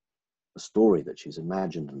a story that she's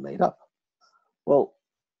imagined and made up. Well,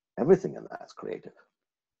 everything in that's creative.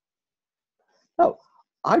 No,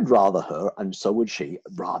 I'd rather her, and so would she,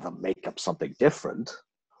 rather make up something different,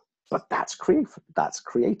 but that's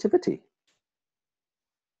creativity.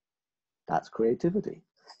 That's creativity.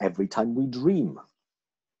 Every time we dream,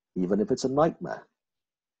 even if it's a nightmare,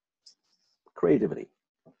 creativity.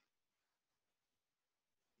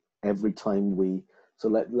 Every time so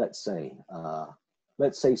let's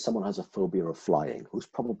say someone has a phobia of flying, who's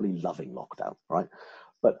probably loving lockdown, right?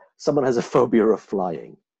 But someone has a phobia of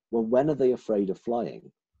flying. Well, when are they afraid of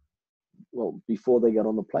flying? Well, before they get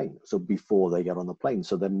on the plane. So before they get on the plane.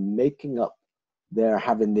 So they're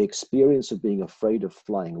having the experience of being afraid of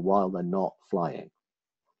flying while they're not flying.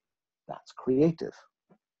 That's creative.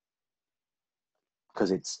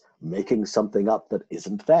 Because it's making something up that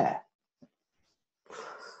isn't there.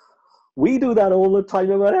 We do that all the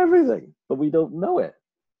time about everything, but we don't know it.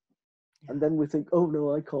 And then we think, oh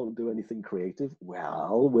no, I can't do anything creative.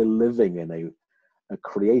 Well, we're living in a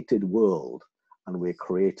created world, and we're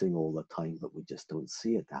creating all the time, but we just don't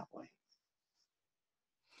see it that way.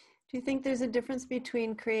 Do you think there's a difference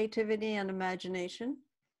between creativity and imagination?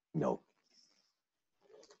 No.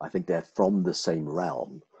 I think they're from the same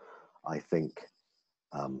realm. I think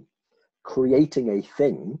creating a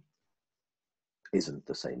thing isn't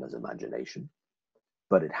the same as imagination,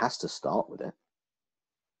 but it has to start with it.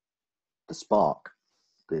 The spark,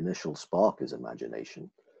 the initial spark is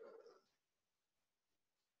imagination.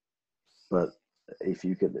 But if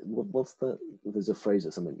you can, there's a phrase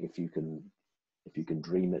or something, if you can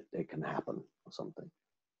dream it, it can happen, or something.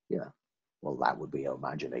 Yeah. Well, that would be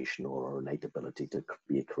imagination, or an innate ability to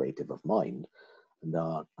be a creative of mind.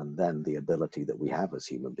 And then the ability that we have as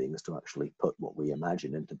human beings to actually put what we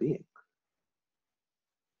imagine into being.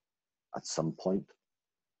 At some point,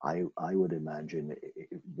 I would imagine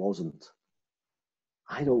it wasn't,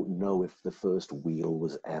 I don't know if the first wheel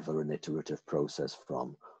was ever an iterative process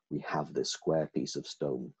from, we have this square piece of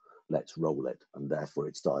stone, let's roll it, and therefore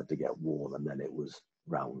it started to get worn and then it was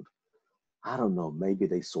round. I don't know, maybe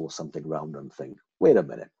they saw something round and think, wait a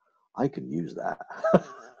minute, I can use that.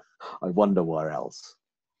 I wonder where else.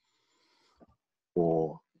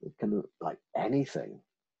 Or kind of like anything.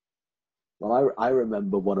 Well, I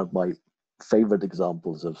remember one of my favorite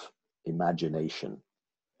examples of imagination.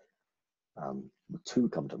 Two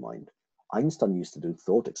come to mind. Einstein used to do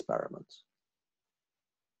thought experiments.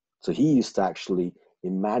 So he used to actually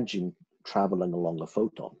imagine traveling along a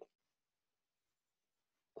photon.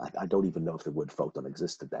 I don't even know if the word photon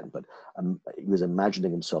existed then, but he was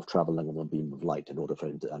imagining himself traveling on a beam of light in order for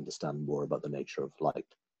him to understand more about the nature of light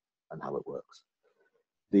and how it works.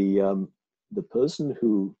 The person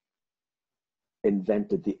who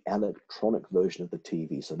invented the electronic version of the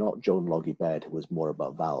TV, so not Joan Logie Baird, who was more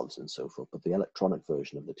about valves and so forth, but the electronic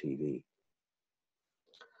version of the TV,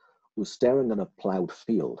 was staring at a plowed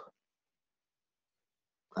field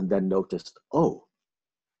and then noticed, oh,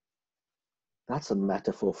 that's a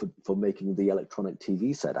metaphor for making the electronic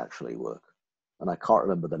TV set actually work. And I can't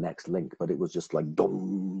remember the next link, but it was just like,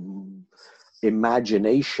 dum,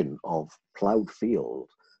 imagination of plowed field,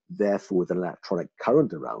 therefore with an electronic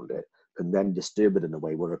current around it, can then disturb it in a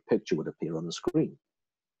way where a picture would appear on the screen.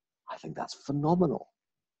 I think that's phenomenal.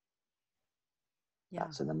 Yeah.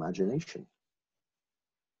 That's an imagination.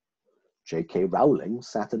 J.K. Rowling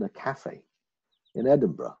sat in a cafe in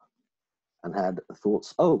Edinburgh and had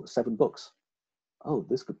thoughts, oh, 7 books. Oh,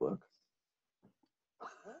 this could work.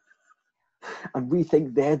 And we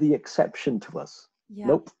think they're the exception to us. Yeah.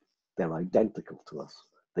 Nope, they're identical to us.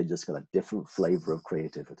 They just got a different flavor of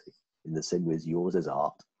creativity, in the same way as yours is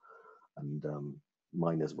art and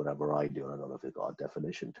mine is whatever I do. And I don't know if it's got a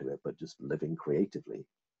definition to it, but just living creatively.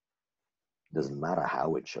 Doesn't matter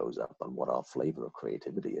how it shows up and what our flavor of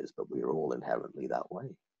creativity is, but we're all inherently that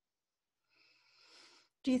way.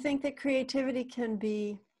 Do you think that creativity can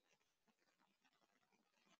be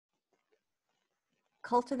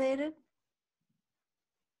cultivated?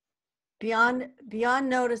 Beyond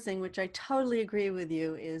noticing, which I totally agree with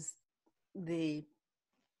you, is the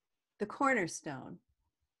cornerstone.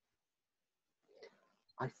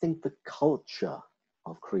 I think the culture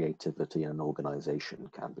of creativity in an organization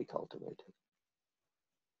can be cultivated.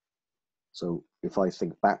 So if I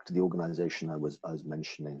think back to the organization I was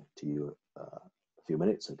mentioning to you a few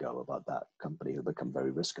minutes ago about that company who become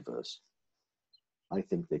very risk averse, I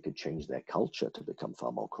think they could change their culture to become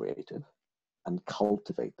far more creative and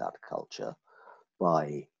cultivate that culture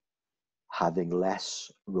by having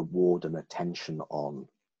less reward and attention on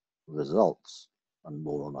results and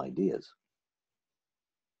more on ideas.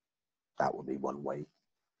 That would be one way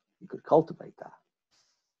you could cultivate that.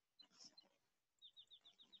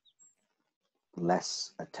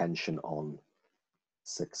 Less attention on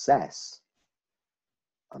success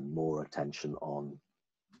and more attention on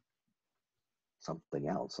something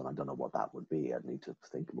else. And I don't know what that would be. I'd need to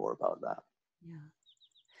think more about that. Yeah.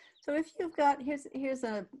 So if you've got, here's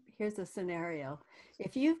a scenario.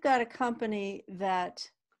 If you've got a company that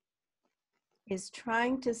is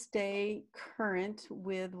trying to stay current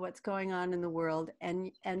with what's going on in the world,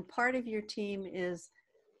 and part of your team is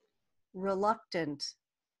reluctant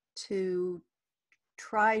to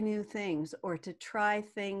try new things or to try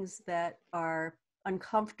things that are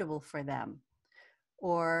uncomfortable for them,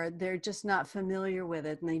 or they're just not familiar with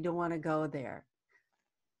it and they don't want to go there,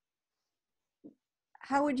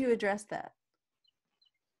 how would you address that?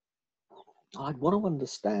 I'd want to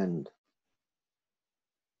understand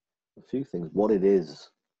a few things, what it is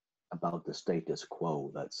about the status quo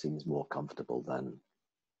that seems more comfortable than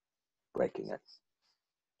breaking it,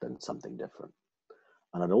 than something different.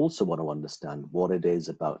 And I'd also want to understand what it is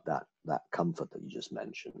about that comfort that you just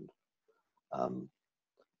mentioned.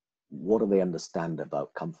 What do they understand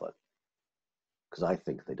about comfort? Because I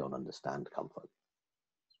think they don't understand comfort.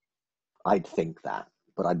 I'd think that,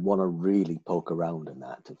 but I'd want to really poke around in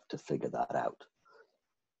that to figure that out.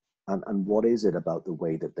 And what is it about the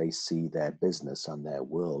way that they see their business and their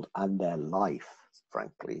world and their life,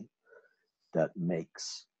 frankly, that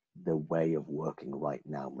makes the way of working right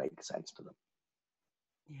now make sense to them?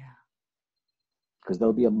 Yeah. Because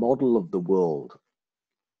there'll be a model of the world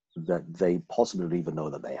that they possibly don't even know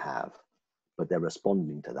that they have, but they're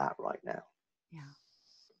responding to that right now. Yeah.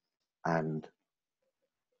 And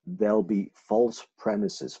there'll be false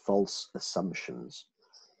premises, false assumptions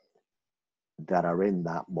that are in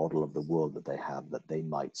that model of the world that they have, that they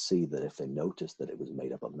might see that if they noticed that it was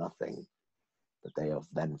made up of nothing, that they are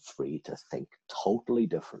then free to think totally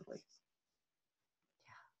differently.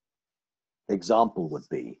 Yeah. Example would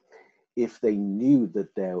be, if they knew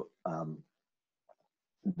that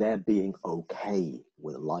their being okay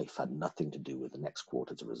with life had nothing to do with the next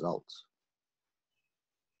quarter's results,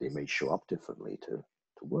 they may show up differently to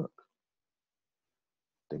work.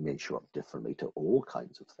 They may show up differently to all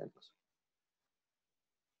kinds of things.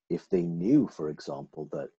 If they knew, for example,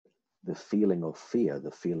 that the feeling of fear,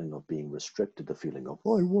 the feeling of being restricted, the feeling of,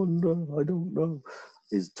 I wonder, I don't know,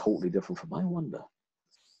 is totally different from I wonder.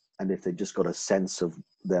 And if they just got a sense of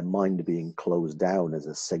their mind being closed down as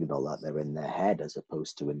a signal that they're in their head as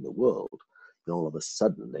opposed to in the world, then all of a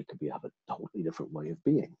sudden they could have a totally different way of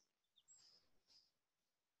being.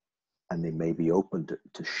 And they may be open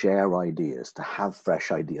to share ideas, to have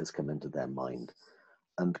fresh ideas come into their mind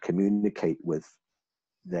and communicate with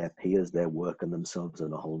their peers, their work, and themselves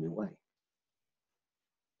in a whole new way.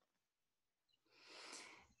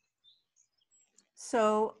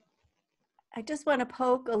 So I just want to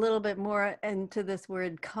poke a little bit more into this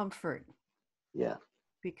word comfort. Yeah.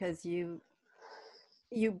 Because you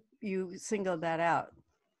singled that out.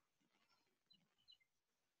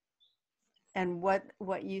 And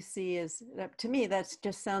what you see is, to me, that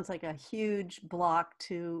just sounds like a huge block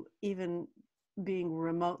to even being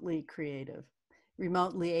remotely creative,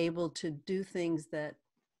 remotely able to do things that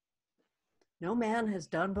no man has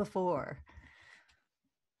done before.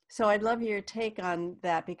 So I'd love your take on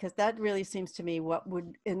that, because that really seems to me what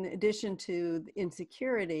would, in addition to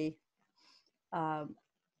insecurity,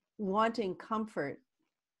 wanting comfort,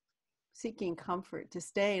 seeking comfort, to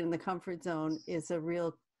stay in the comfort zone is a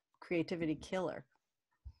real creativity killer.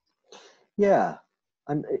 Yeah.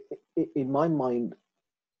 And in my mind,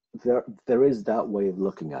 there is that way of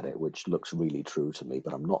looking at it, which looks really true to me,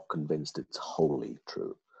 but I'm not convinced it's wholly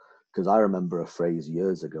true. Because I remember a phrase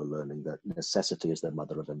years ago learning that necessity is the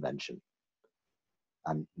mother of invention.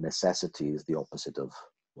 And necessity is the opposite of,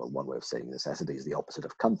 well, one way of saying necessity is the opposite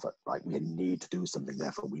of comfort, right? We need to do something,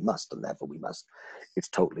 therefore we must, and therefore we must. It's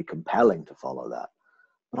totally compelling to follow that.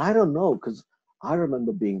 But I don't know, because I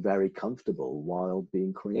remember being very comfortable while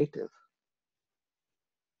being creative.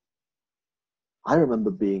 I remember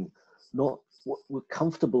being not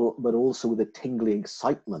comfortable, but also with a tingling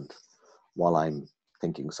excitement while I'm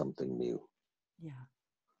thinking something new. Yeah.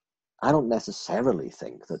 I don't necessarily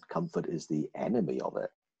think that comfort is the enemy of it.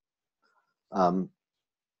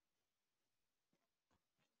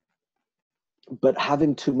 But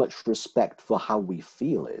having too much respect for how we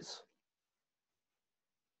feel is.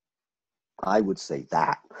 I would say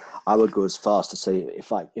that. I would go as far as to say,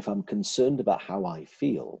 if I'm concerned about how I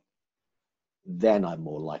feel, then I'm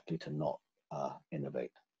more likely to not innovate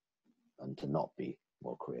and to not be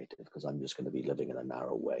more creative, because I'm just going to be living in a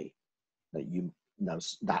narrow way.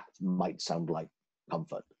 That might sound like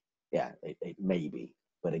comfort. Yeah, it may be.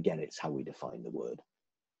 But again, it's how we define the word.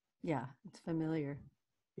 Yeah, it's familiar.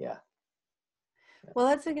 Yeah. Well,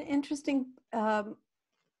 that's an interesting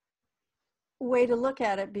way to look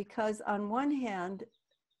at it, because on one hand,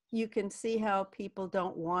 you can see how people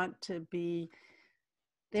don't want to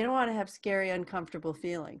have scary, uncomfortable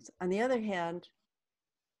feelings. On the other hand,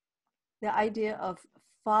 the idea of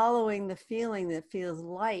following the feeling that feels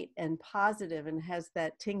light and positive and has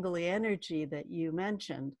that tingly energy that you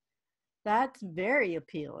mentioned, that's very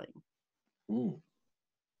appealing.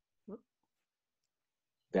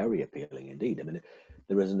 Very appealing indeed. I mean,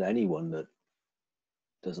 there isn't anyone that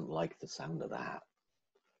doesn't like the sound of that,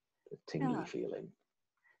 the tingly feeling.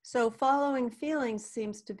 So following feelings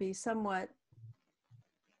seems to be somewhat,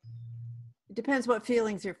 it depends what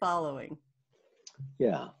feelings you're following.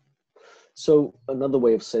 Yeah. So another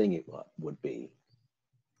way of saying it would be,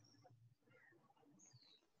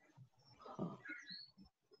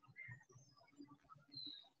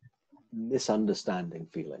 misunderstanding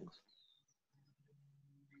feelings.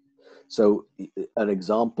 So an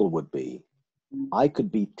example would be, I could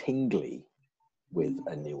be tingly with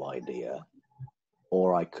a new idea,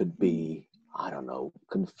 or I could be, I don't know,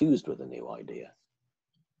 confused with a new idea,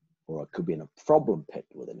 or I could be in a problem pit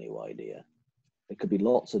with a new idea. It could be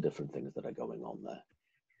lots of different things that are going on there.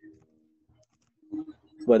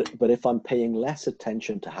 But if I'm paying less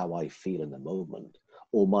attention to how I feel in the moment,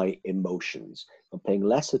 or my emotions, I'm paying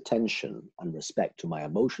less attention and respect to my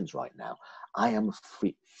emotions right now, I am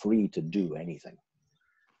free to do anything.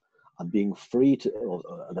 I'm being free to,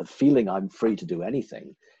 or the feeling I'm free to do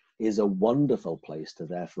anything is a wonderful place to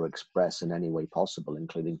therefore express in any way possible,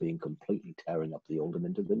 including being completely tearing up the old and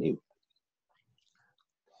into the new.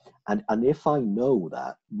 And if I know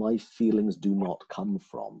that my feelings do not come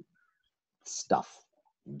from stuff,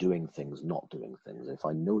 doing things, not doing things, if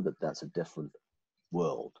I know that that's a different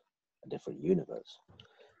world, a different universe,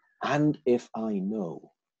 and if I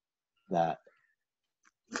know that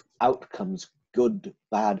outcomes, good,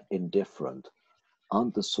 bad, indifferent,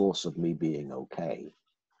 aren't the source of me being okay,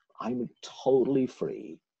 I'm totally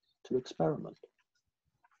free to experiment.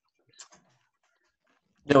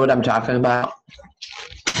 You know what I'm talking about?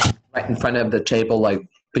 Right in front of the table, like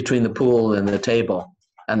between the pool and the table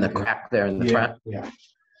and the crack there in the front. Yeah.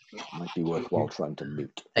 Might be worthwhile trying to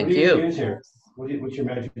mute. Thank What do you you. use here? What's your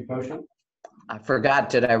magic potion? I forgot,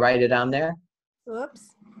 did I write it on there?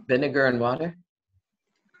 Oops. Vinegar and water?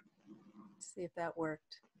 Let's see if that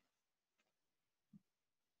worked.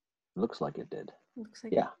 Looks like it did. Looks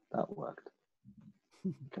like Yeah, that worked.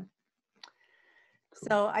 Okay.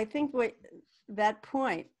 So I think that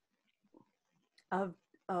point of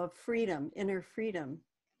freedom, inner freedom,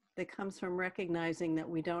 that comes from recognizing that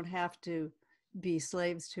we don't have to be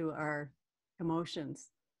slaves to our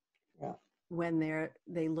emotions when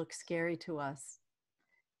they look scary to us,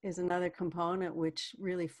 is another component which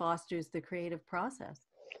really fosters the creative process.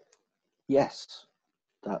 Yes,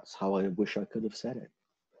 that's how I wish I could have said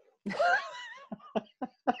it.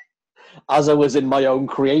 As I was in my own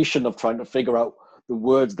creation of trying to figure out the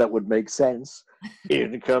words that would make sense,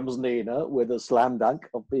 in comes Nina with a slam dunk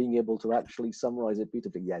of being able to actually summarize it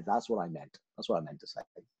beautifully. Yeah, that's what I meant. That's what I meant to say.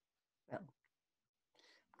 Well,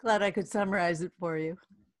 glad I could summarize it for you.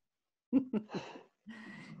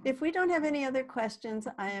 If we don't have any other questions,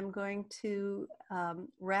 I am going to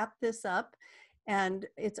wrap this up. And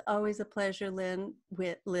it's always a pleasure, Wyn,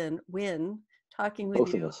 talking with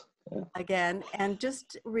Both you of us. Yeah. again. And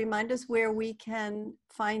just remind us where we can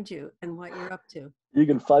find you and what you're up to. You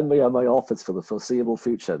can find me at my office for the foreseeable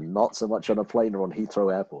future, not so much on a plane or on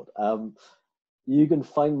Heathrow Airport. You can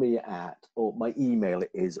find me or my email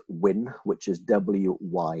is wyn, which is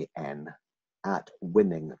WYN, at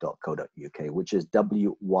wynning.co.uk, which is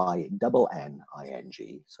WYNNING,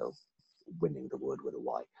 so winning, the word with a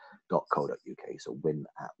Y, .co.uk, so wyn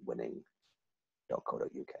at winning.co.uk.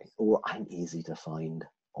 Or I'm easy to find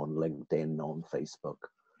on LinkedIn, on Facebook.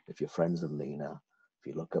 If you're friends with Lena, if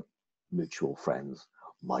you look up mutual friends,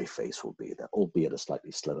 my face will be there, albeit a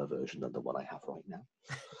slightly slimmer version than the one I have right now.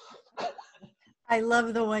 I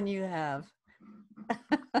love the one you have.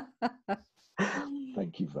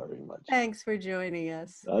 Thank you very much. Thanks for joining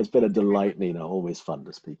us. It's been a delight, Nina. Always fun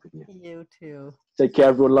to speak with you. You too. Take care,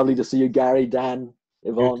 everyone. Lovely to see you, Gary, Dan,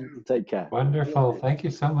 Yvonne. Take care. Wonderful. Thank you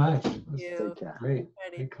so much. You. Take care. Great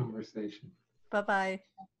conversation. Bye-bye.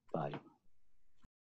 Bye.